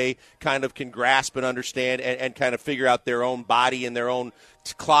way that they kind of can grasp and understand and kind of figure out their own body and their own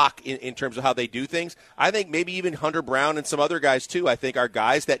clock in terms of how they do things. I think maybe even Hunter Brown and some other guys too, I think are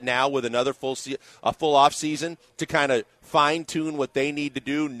guys that now with another full off season to kind of fine-tune what they need to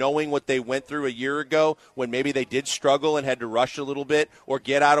do, knowing what they went through a year ago when maybe they did struggle and had to rush a little bit or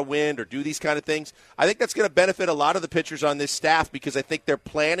get out of wind or do these kind of things. I think that's going to benefit a lot of the pitchers on this staff because I think their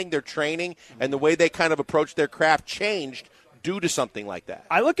planning, their training, and the way they kind of approach their craft changed due to something like that.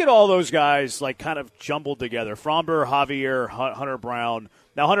 I look at all those guys like kind of jumbled together. Fromber, Javier, Hunter Brown.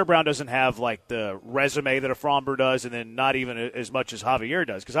 Now, Hunter Brown doesn't have like the resume that a Fromber does, and then not even as much as Javier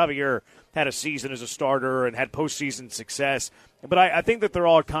does, because Javier had a season as a starter and had postseason success. But I think that they're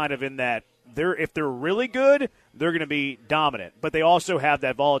all kind of in that. If they're really good, they're going to be dominant. But they also have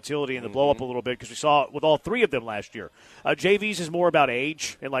that volatility and the blow up a little bit because we saw it with all three of them last year. JV's is more about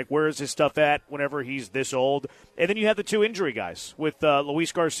age and like where is his stuff at whenever he's this old. And then you have the two injury guys with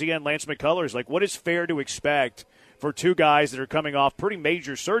Luis Garcia and Lance McCullers. Like, what is fair to expect for two guys that are coming off pretty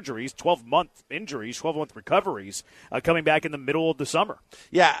major surgeries, 12-month injuries, 12-month recoveries, coming back in the middle of the summer?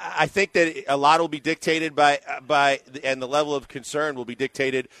 Yeah, I think that a lot will be dictated by and the level of concern will be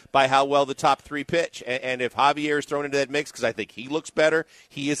dictated by how well the top three pitch. And if Javier is thrown into that mix, because I think he looks better,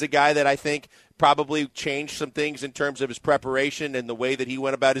 he is a guy that I think probably changed some things in terms of his preparation and the way that he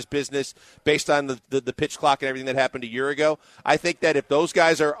went about his business based on the pitch clock and everything that happened a year ago. I think that if those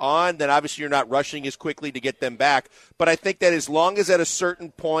guys are on, then obviously you're not rushing as quickly to get them back. But I think that as long as at a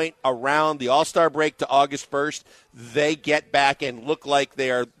certain point around the All-Star break to August 1st, they get back and look like they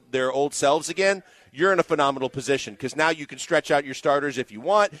are their old selves again, you're in a phenomenal position because now you can stretch out your starters if you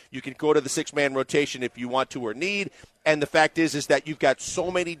want. You can go to the six-man rotation if you want to or need. And the fact is that you've got so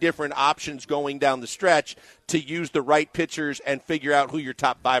many different options going down the stretch to use the right pitchers and figure out who your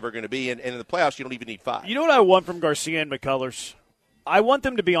top five are going to be. And in the playoffs, you don't even need five. You know what I want from Garcia and McCullers? I want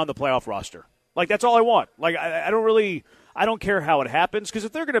them to be on the playoff roster. Like, that's all I want. Like, I don't care how it happens because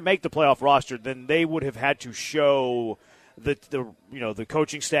if they're going to make the playoff roster, then they would have had to show the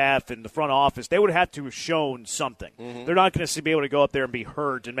coaching staff and the front office, they would have to have shown something. Mm-hmm. They're not going to be able to go up there and be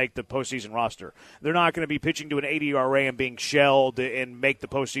hurt and make the postseason roster. They're not going to be pitching to an 80 ERA and being shelled and make the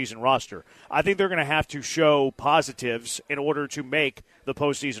postseason roster. I think they're going to have to show positives in order to make the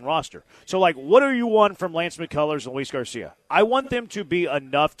postseason roster. So, like, what do you want from Lance McCullers and Luis Garcia? I want them to be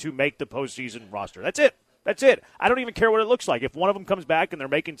enough to make the postseason roster. That's it. That's it. I don't even care what it looks like. If one of them comes back and they're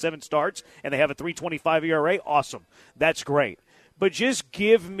making 7 starts and they have a 3.25 ERA, awesome. That's great. But just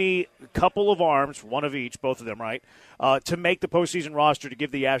give me a couple of arms, one of each, both of them, right, to make the postseason roster, to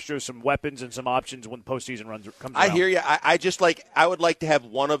give the Astros some weapons and some options when postseason comes around. I hear you. I would like to have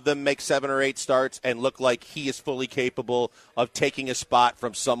one of them make 7 or 8 starts and look like he is fully capable of taking a spot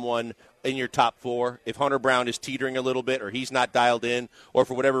from someone in your top 4. If Hunter Brown is teetering a little bit or he's not dialed in or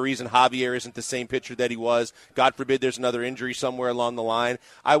for whatever reason Javier isn't the same pitcher that he was, God forbid there's another injury somewhere along the line,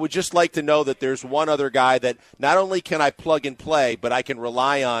 I would just like to know that there's one other guy that not only can I plug and play, but I can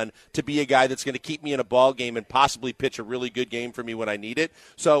rely on to be a guy that's going to keep me in a ball game and possibly pitch a really good game for me when I need it.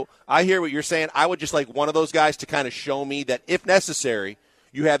 So I hear what you're saying. I would just like one of those guys to kind of show me that if necessary,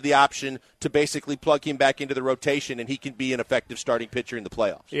 you have the option to basically plug him back into the rotation, and he can be an effective starting pitcher in the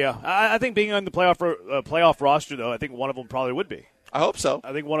playoffs. Yeah, I think being on the playoff roster, though, I think one of them probably would be. I hope so.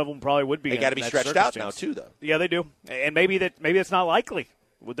 I think one of them probably would be. They got to be stretched out now, too, though. Yeah, they do. And maybe that's not likely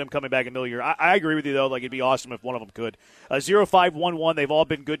with them coming back in the middle of the year. I agree with you, though. Like, it'd be awesome if one of them could. 0-5-1-1, they've all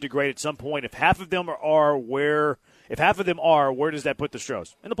been good to great at some point. If half of them are, where does that put the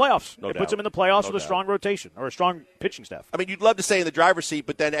Astros? In the playoffs. It puts them in the playoffs with a strong rotation or a strong pitching staff. I mean, you'd love to stay in the driver's seat,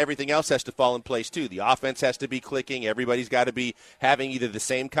 but then everything else has to fall in place, too. The offense has to be clicking. Everybody's got to be having either the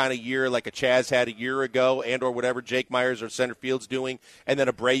same kind of year like a Chaz had a year ago and or whatever Jake Myers or center field's doing, and then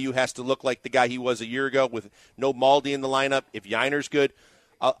Abreu has to look like the guy he was a year ago with no Maldi in the lineup. If Yiner's good,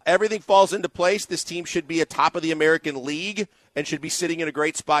 everything falls into place. This team should be atop of the American League and should be sitting in a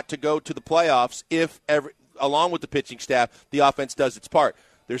great spot to go to the playoffs if along with the pitching staff, the offense does its part.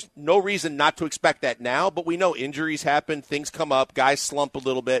 There's no reason not to expect that now, but we know injuries happen, things come up, guys slump a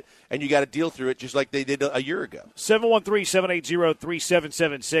little bit, and you got to deal through it just like they did a year ago.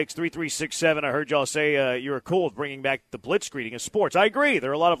 713-780-3776, 3367. I heard y'all say you were cool with bringing back the Blitz greeting of sports. I agree.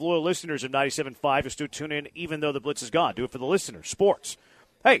 There are a lot of loyal listeners of 97.5 who still tune in even though the Blitz is gone. Do it for the listeners. Sports.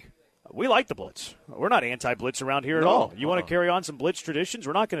 Hey, we like the Blitz. We're not anti-Blitz around here at all. You want to carry on some Blitz traditions?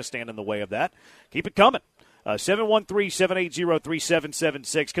 We're not going to stand in the way of that. Keep it coming.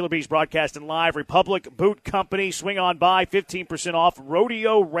 713-780-3776. Killer Bees broadcasting live. Republic Boot Company. Swing on by. 15% off.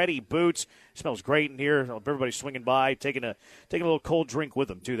 Rodeo-ready boots. Smells great in here. Everybody's swinging by, taking a little cold drink with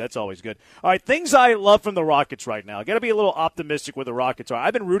them, too. That's always good. All right, things I love from the Rockets right now. Got to be a little optimistic where the Rockets are.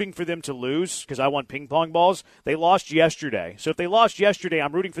 I've been rooting for them to lose because I want ping pong balls. They lost yesterday. So if they lost yesterday,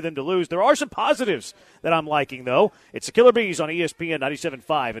 I'm rooting for them to lose. There are some positives that I'm liking, though. It's the Killer Bees on ESPN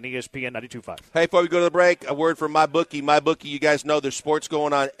 97.5 and ESPN 92.5. Hey, before we go to the break, a word from MyBookie. MyBookie, you guys know there's sports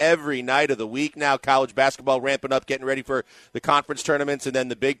going on every night of the week now. College basketball ramping up, getting ready for the conference tournaments and then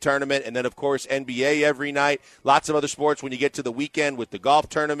the big tournament, and then, of course, NBA every night. Lots of other sports when you get to the weekend with the golf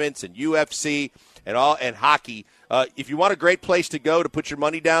tournaments and UFC and hockey. If you want a great place to go to put your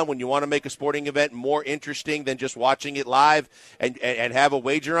money down when you want to make a sporting event more interesting than just watching it live and have a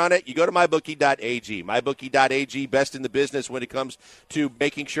wager on it, you go to mybookie.ag. Mybookie.ag, best in the business when it comes to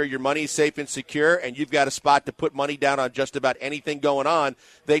making sure your money is safe and secure, and you've got a spot to put money down on just about anything going on.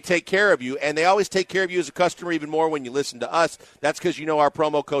 They take care of you, and they always take care of you as a customer even more when you listen to us. That's because you know our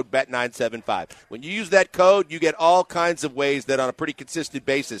promo code BET975. When you use that code, you get all kinds of ways that on a pretty consistent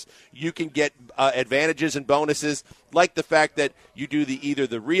basis you can get advantages and bonuses, like the fact that you do either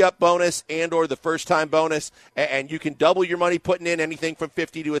the re-up bonus and or the first-time bonus, and you can double your money putting in anything from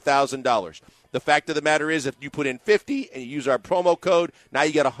 $50 to $1,000. The fact of the matter is, if you put in 50 and you use our promo code, now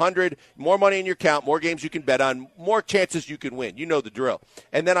you get 100, more money in your account, more games you can bet on, more chances you can win. You know the drill.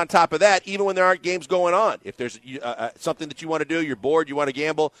 And then on top of that, even when there aren't games going on, if there's something that you want to do, you're bored, you want to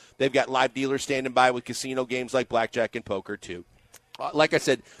gamble, they've got live dealers standing by with casino games like blackjack and poker too. Like I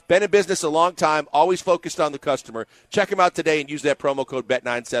said, been in business a long time, always focused on the customer. Check them out today and use that promo code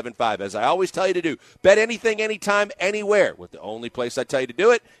BET975. As I always tell you to do, bet anything, anytime, anywhere. With the only place I tell you to do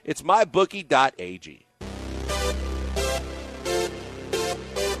it, it's mybookie.ag.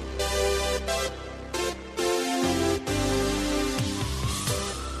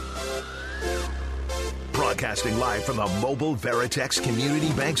 Broadcasting live from the Mobile Veritex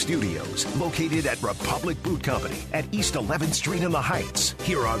Community Bank Studios, located at Republic Boot Company at East 11th Street in the Heights.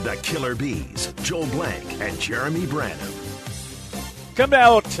 Here are the Killer Bees, Joel Blank and Jeremy Branham. Come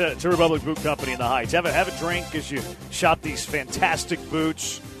out to Republic Boot Company in the Heights. Have a drink as you shop these fantastic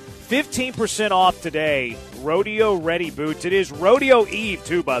boots. 15% off today. Rodeo-ready boots. It is Rodeo Eve,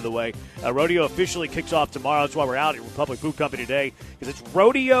 too, by the way. Rodeo officially kicks off tomorrow. That's why we're out at Republic Boot Company today, because it's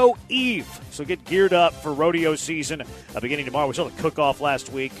Rodeo Eve. So get geared up for rodeo season beginning tomorrow. We saw the cook-off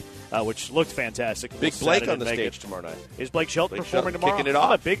last week, which looked fantastic. Big Blake on the stage tomorrow night. Is Blake Shelton performing tomorrow? Kicking it off.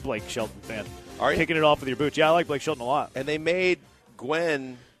 I'm a big Blake Shelton fan. Are you? Kicking it off with your boots. Yeah, I like Blake Shelton a lot. And they made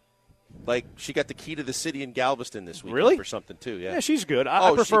Gwen, like, she got the key to the city in Galveston this week. Really? For something, too, yeah. Yeah, she's good.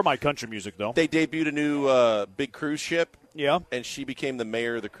 I prefer my country music, though. They debuted a new big cruise ship. Yeah. And she became the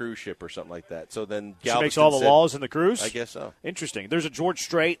mayor of the cruise ship or something like that. So then Galveston she makes all the laws in the cruise? I guess so. Interesting. There's a George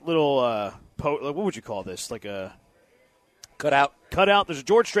Strait little, what would you call this? Like a... Cutout. There's a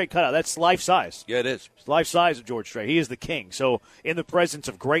George Strait cutout. That's life size. Yeah, it is. It's life size of George Strait. He is the king. So in the presence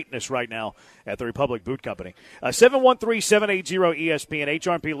of greatness right now at the Republic Boot Company. 713-780-ESPN,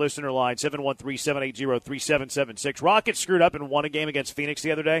 HRP listener line, 713-780-3776. Rockets screwed up and won a game against Phoenix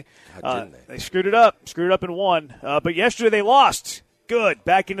the other day. How didn't they? They screwed it up and won. But yesterday they lost. Good.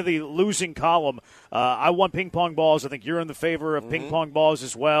 Back into the losing column. I won ping pong balls. I think you're in the favor of ping pong balls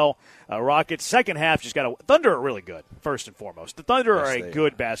as well. Rockets, second half, just got a – Thunder are really good, first and foremost. The Thunder are a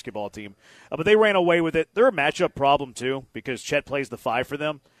good basketball team. But they ran away with it. They're a matchup problem, too, because Chet plays the 5 for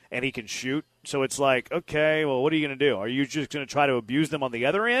them, and he can shoot. So it's like, okay, well, what are you going to do? Are you just going to try to abuse them on the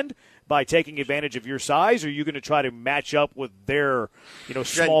other end by taking advantage of your size, or are you going to try to match up with their,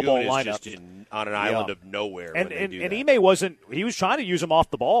 small ball lineup? Just on an island of nowhere. And Ime wasn't – he was trying to use him off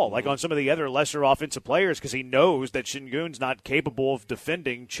the ball, like on some of the other lesser offensive players, because he knows that Şengün's not capable of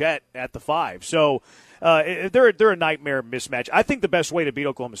defending Chet at the 5. So they're a nightmare mismatch. I think the best way to beat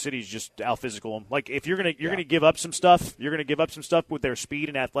Oklahoma City is just out-physical them. Like, if you're gonna give up some stuff, you're going to give up some stuff with their speed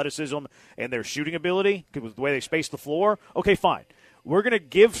and athleticism and their shooting ability, with the way they space the floor, okay, fine. We're going to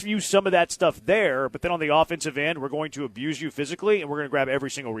give you some of that stuff there, but then on the offensive end, we're going to abuse you physically, and we're going to grab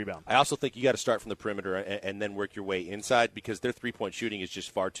every single rebound. I also think you got to start from the perimeter and then work your way inside, because their three-point shooting is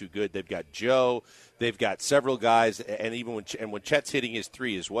just far too good. They've got Joe, they've got several guys, and even when Chet's hitting his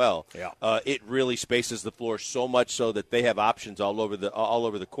 3 as well, it really spaces the floor so much so that they have options all over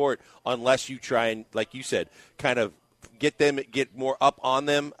the court, unless you try and, like you said, kind of get more up on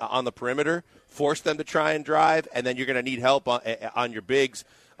them on the perimeter. Force them to try and drive, and then you're going to need help on your bigs,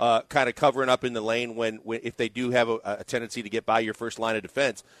 kind of covering up in the lane if they do have a tendency to get by your first line of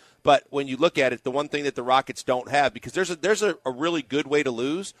defense. But when you look at it, the one thing that the Rockets don't have, because there's a really good way to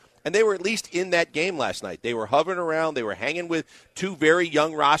lose, And they were at least in that game last night. They were hovering around. They were hanging with two very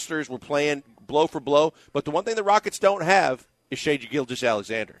young rosters. Were playing blow for blow. But the one thing the Rockets don't have is Shai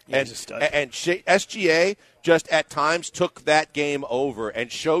Gilgeous-Alexander. And SGA just at times took that game over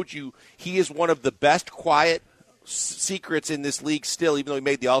and showed you he is one of the best quiet secrets in this league still, even though he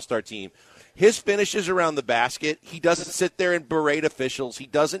made the All-Star team. His finishes around the basket, he doesn't sit there and berate officials. He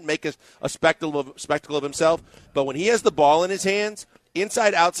doesn't make a spectacle of himself. But when he has the ball in his hands,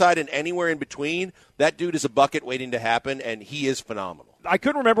 inside, outside, and anywhere in between, that dude is a bucket waiting to happen, and he is phenomenal. I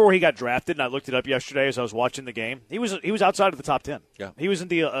couldn't remember where he got drafted, and I looked it up yesterday as I was watching the game. He was outside of the top 10. Yeah. He was in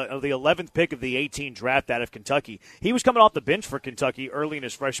the 11th pick of the 18 draft out of Kentucky. He was coming off the bench for Kentucky early in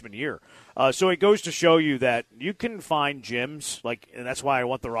his freshman year. So it goes to show you that you can find gems, and that's why I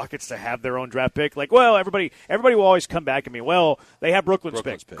want the Rockets to have their own draft pick. Everybody will always come back at me. Well, they have Brooklyn's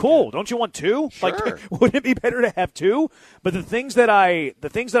pick. Cool. Yeah. Don't you want two? Sure. Wouldn't it be better to have two? But the things that I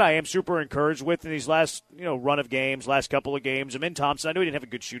am super encouraged with in these last run of games, last couple of games, Amin Thompson. I know he didn't have a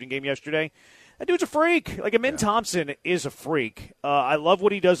good shooting game yesterday. That dude's a freak. Amin Thompson is a freak. I love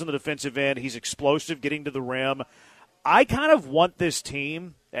what he does on the defensive end. He's explosive, getting to the rim. I kind of want this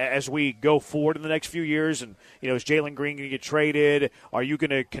team as we go forward in the next few years. And, is Jalen Green going to get traded? Are you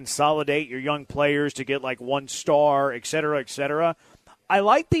going to consolidate your young players to get one star, et cetera, et cetera? I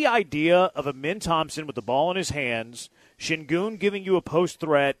like the idea of Amin Thompson with the ball in his hands, Şengün giving you a post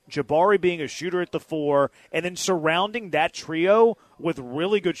threat, Jabari being a shooter at the 4, and then surrounding that trio with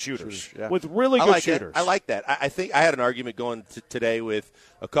really good shooters. Yeah. With really good shooters. I like that. I think I had an argument going today with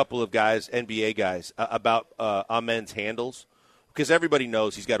a couple of guys, NBA guys, about Amin's handles. Because everybody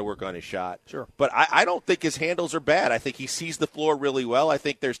knows he's got to work on his shot. Sure. But I don't think his handles are bad. I think he sees the floor really well. I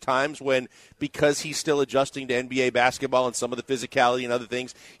think there's times when, because he's still adjusting to NBA basketball and some of the physicality and other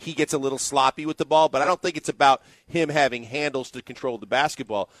things, he gets a little sloppy with the ball. But I don't think it's about him having handles to control the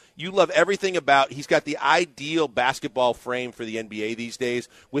basketball. You love everything about, he's got the ideal basketball frame for the NBA these days,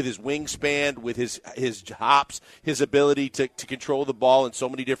 with his wingspan, with his hops, his ability to control the ball in so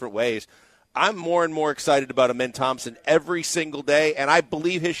many different ways. I'm more and more excited about Amin Thompson every single day, and I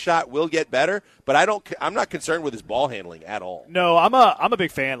believe his shot will get better. But I'm not concerned with his ball handling at all. No, I'm a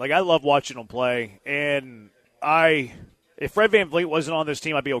big fan. I love watching him play, and if Fred VanVleet wasn't on this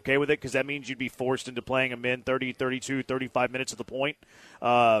team, I'd be okay with it, because that means you'd be forced into playing him in 30, 32, 35 minutes at the point.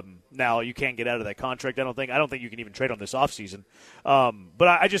 Now you can't get out of that contract. I don't think you can even trade on this offseason. But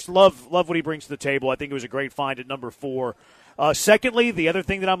I just love what he brings to the table. I think it was a great find at number 4. Secondly, the other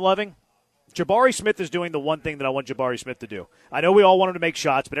thing that I'm loving, Jabari Smith is doing the one thing that I want Jabari Smith to do. I know we all want him to make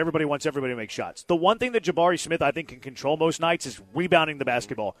shots, but everybody wants everybody to make shots. The one thing that Jabari Smith, I think, can control most nights is rebounding the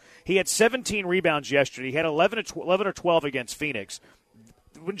basketball. He had 17 rebounds yesterday. He had 11 or 12 against Phoenix.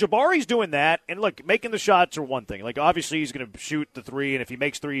 When Jabari's doing that, and look, making the shots are one thing. Obviously he's going to shoot the 3, and if he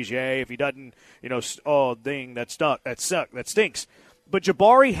makes threes, yay. If he doesn't, oh, dang, that stinks. But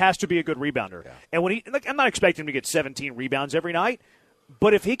Jabari has to be a good rebounder. Yeah. And when I'm not expecting him to get 17 rebounds every night,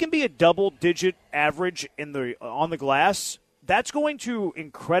 but if he can be a double-digit average on the glass, that's going to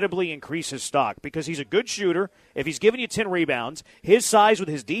incredibly increase his stock, because he's a good shooter. If he's giving you 10 rebounds, his size with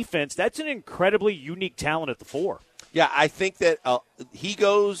his defense, that's an incredibly unique talent at the 4. Yeah, I think that he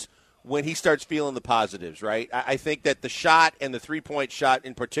goes when he starts feeling the positives, right? I think that the shot and the three-point shot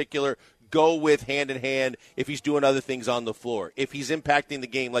in particular go with hand in hand if he's doing other things on the floor. If he's impacting the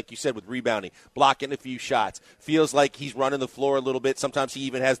game, like you said, with rebounding, blocking a few shots, feels like he's running the floor a little bit. Sometimes he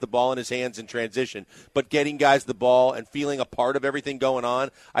even has the ball in his hands in transition. But getting guys the ball and feeling a part of everything going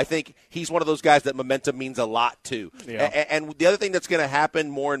on, I think he's one of those guys that momentum means a lot to. Yeah. And the other thing that's going to happen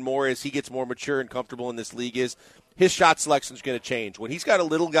more and more as he gets more mature and comfortable in this league is his shot selection is going to change. When he's got a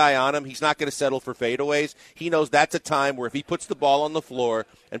little guy on him, he's not going to settle for fadeaways. He knows that's a time where if he puts the ball on the floor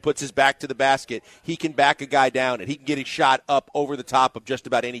and puts his back to the basket, he can back a guy down and he can get his shot up over the top of just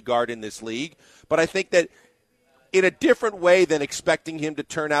about any guard in this league. But I think that in a different way than expecting him to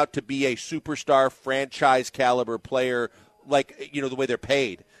turn out to be a superstar franchise caliber player, the way they're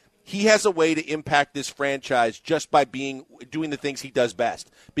paid, he has a way to impact this franchise just by doing the things he does best,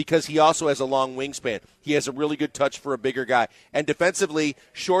 because he also has a long wingspan. He has a really good touch for a bigger guy. And defensively,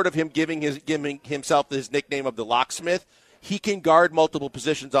 short of him giving himself his nickname of the locksmith, he can guard multiple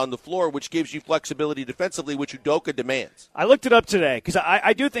positions on the floor, which gives you flexibility defensively, which Udoka demands. I looked it up today because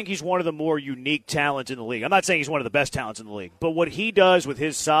I do think he's one of the more unique talents in the league. I'm not saying he's one of the best talents in the league, but what he does with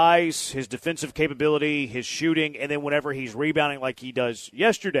his size, his defensive capability, his shooting, and then whenever he's rebounding like he does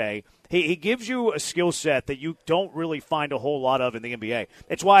yesterday, he gives you a skill set that you don't really find a whole lot of in the NBA.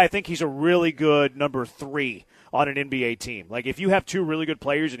 It's why I think he's a really good number 3 on an NBA team. Like, if you have two really good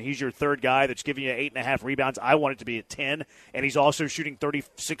players and he's your third guy that's giving you 8.5 rebounds, I want it to be at 10, and he's also shooting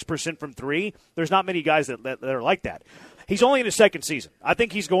 36% from three. There's not many guys that are like that. He's only in his second season. I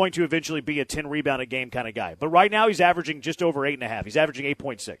think he's going to eventually be a 10-rebound-a-game kind of guy. But right now he's averaging just over 8.5. He's averaging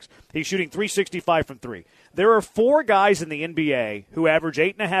 8.6. He's shooting 365 from three. There are four guys in the NBA who average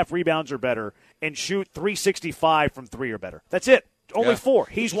 8.5 rebounds or better and shoot 365 from three or better. That's it. Only four.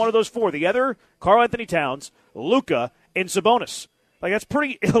 He's one of those four. The other, Karl-Anthony Towns, Luka, and Sabonis. Like, that's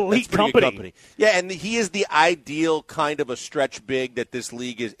pretty elite company. Yeah, and he is the ideal kind of a stretch big that this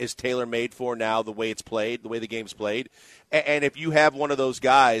league is tailor-made for now, the way it's played, the way the game's played. And if you have one of those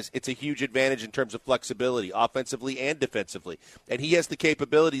guys, it's a huge advantage in terms of flexibility, offensively and defensively. And he has the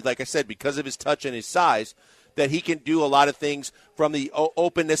capability, like I said, because of his touch and his size, that he can do a lot of things from the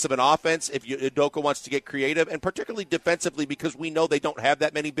openness of an offense if Udoka wants to get creative, and particularly defensively because we know they don't have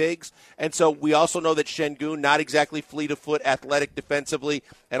that many bigs. And so we also know that Şengün, not exactly fleet of foot, athletic defensively,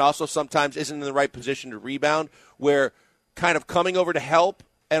 and also sometimes isn't in the right position to rebound, where kind of coming over to help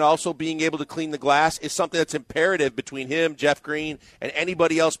and also being able to clean the glass is something that's imperative between him, Jeff Green, and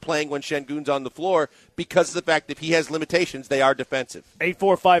anybody else playing when Şengün's on the floor, because of the fact that if he has limitations, they are defensive.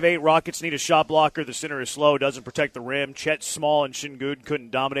 8-4-5-8, Rockets need a shot blocker. The center is slow, doesn't protect the rim. Chet's small, and Şengün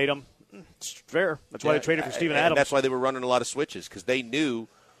couldn't dominate him. It's fair. That's why they traded for Steven Adams. That's why they were running a lot of switches, because they knew,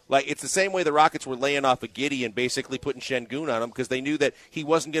 like, it's the same way the Rockets were laying off a Giddey and basically putting Şengün on him, because they knew that he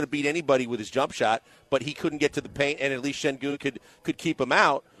wasn't going to beat anybody with his jump shot, but he couldn't get to the paint, and at least Şengün could keep him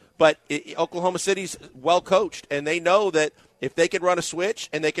out. But Oklahoma City's well coached, and they know that if they can run a switch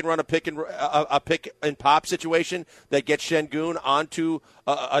and they can run a pick and pop situation that gets Şengün onto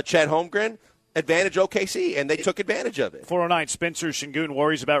a Chet Holmgren, advantage OKC, and they took advantage of it. 409, Spencer Şengün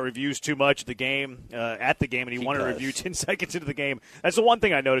worries about reviews too much at the game, and he wanted a review 10 seconds into the game. That's the one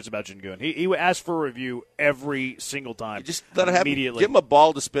thing I noticed about Şengün. He asked for a review every single time. You just let him give him a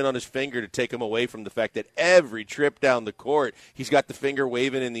ball to spin on his finger to take him away from the fact that every trip down the court, he's got the finger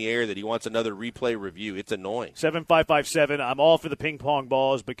waving in the air that he wants another replay review. It's annoying. 7557, I'm all for the ping pong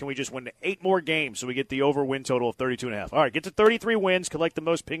balls, but can we just win 8 more games so we get the over win total of 32.5? All right, get to 33 wins, collect the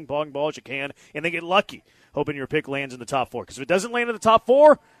most ping pong balls you can, and then get lucky, hoping your pick lands in the top 4. Because if it doesn't land in the top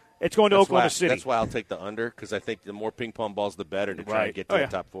 4, it's going to Oklahoma City. That's why I'll take the under, because I think the more ping pong balls, the better to try and get to the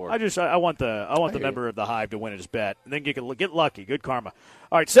top 4. I want the member of the Hive to win his bet, and then get lucky. Good karma.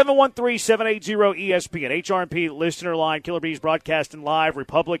 All right, 713-780-ESPN, HRP listener line, Killer Bees broadcasting live,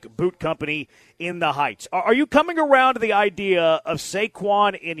 Republic Boot Company in the Heights. Are you coming around to the idea of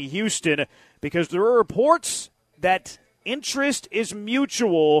Saquon in Houston? Because there are reports that interest is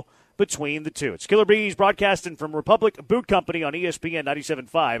mutual between the two. It's Killer Bees broadcasting from Republic Boot Company on ESPN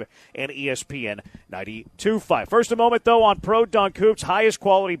 97.5 and ESPN 92.5. First a moment, though, on Pro Dunk Hoops, highest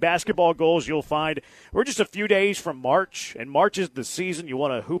quality basketball goals you'll find. We're just a few days from March, and March is the season you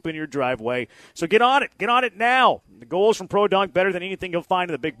want to hoop in your driveway. So get on it. Get on it now. The goals from Pro Dunk, better than anything you'll find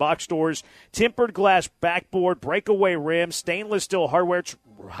in the big box stores. Tempered glass backboard, breakaway rim, stainless steel hardware. It's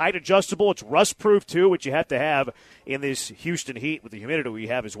height adjustable. It's rust proof, too, which you have to have in this Houston heat with the humidity we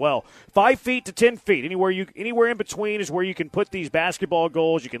have as well. 5 feet to 10 feet. Anywhere in between is where you can put these basketball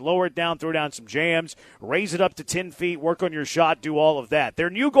goals. You can lower it down, throw down some jams, raise it up to 10 feet, work on your shot, do all of that. Their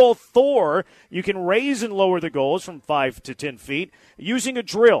new goal, Thor, you can raise and lower the goals from 5 to 10 feet using a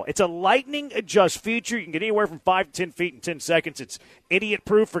drill. It's a lightning adjust feature. You can get anywhere from 5 to 10 feet in 10 seconds. It's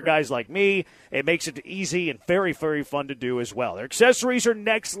idiot-proof for guys like me. It makes it easy and very, very fun to do as well. Their accessories are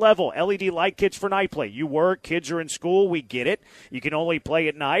next level. LED light kits for night play. You work, kids are in school, we get it. You can only play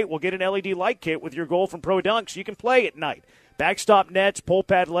at night. We'll get an LED light kit with your goal from Pro Dunk so you can play at night. Backstop nets, pull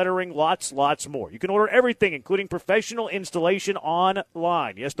pad lettering, lots more. You can order everything, including professional installation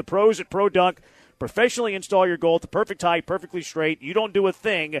online. Yes, the pros at Pro Dunk professionally install your goal at the perfect height, perfectly straight. You don't do a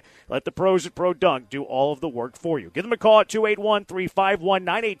thing. Let the pros at Pro Dunk do all of the work for you. Give them a call at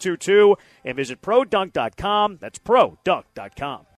 281-351-9822 and visit produnk.com. That's produnk.com.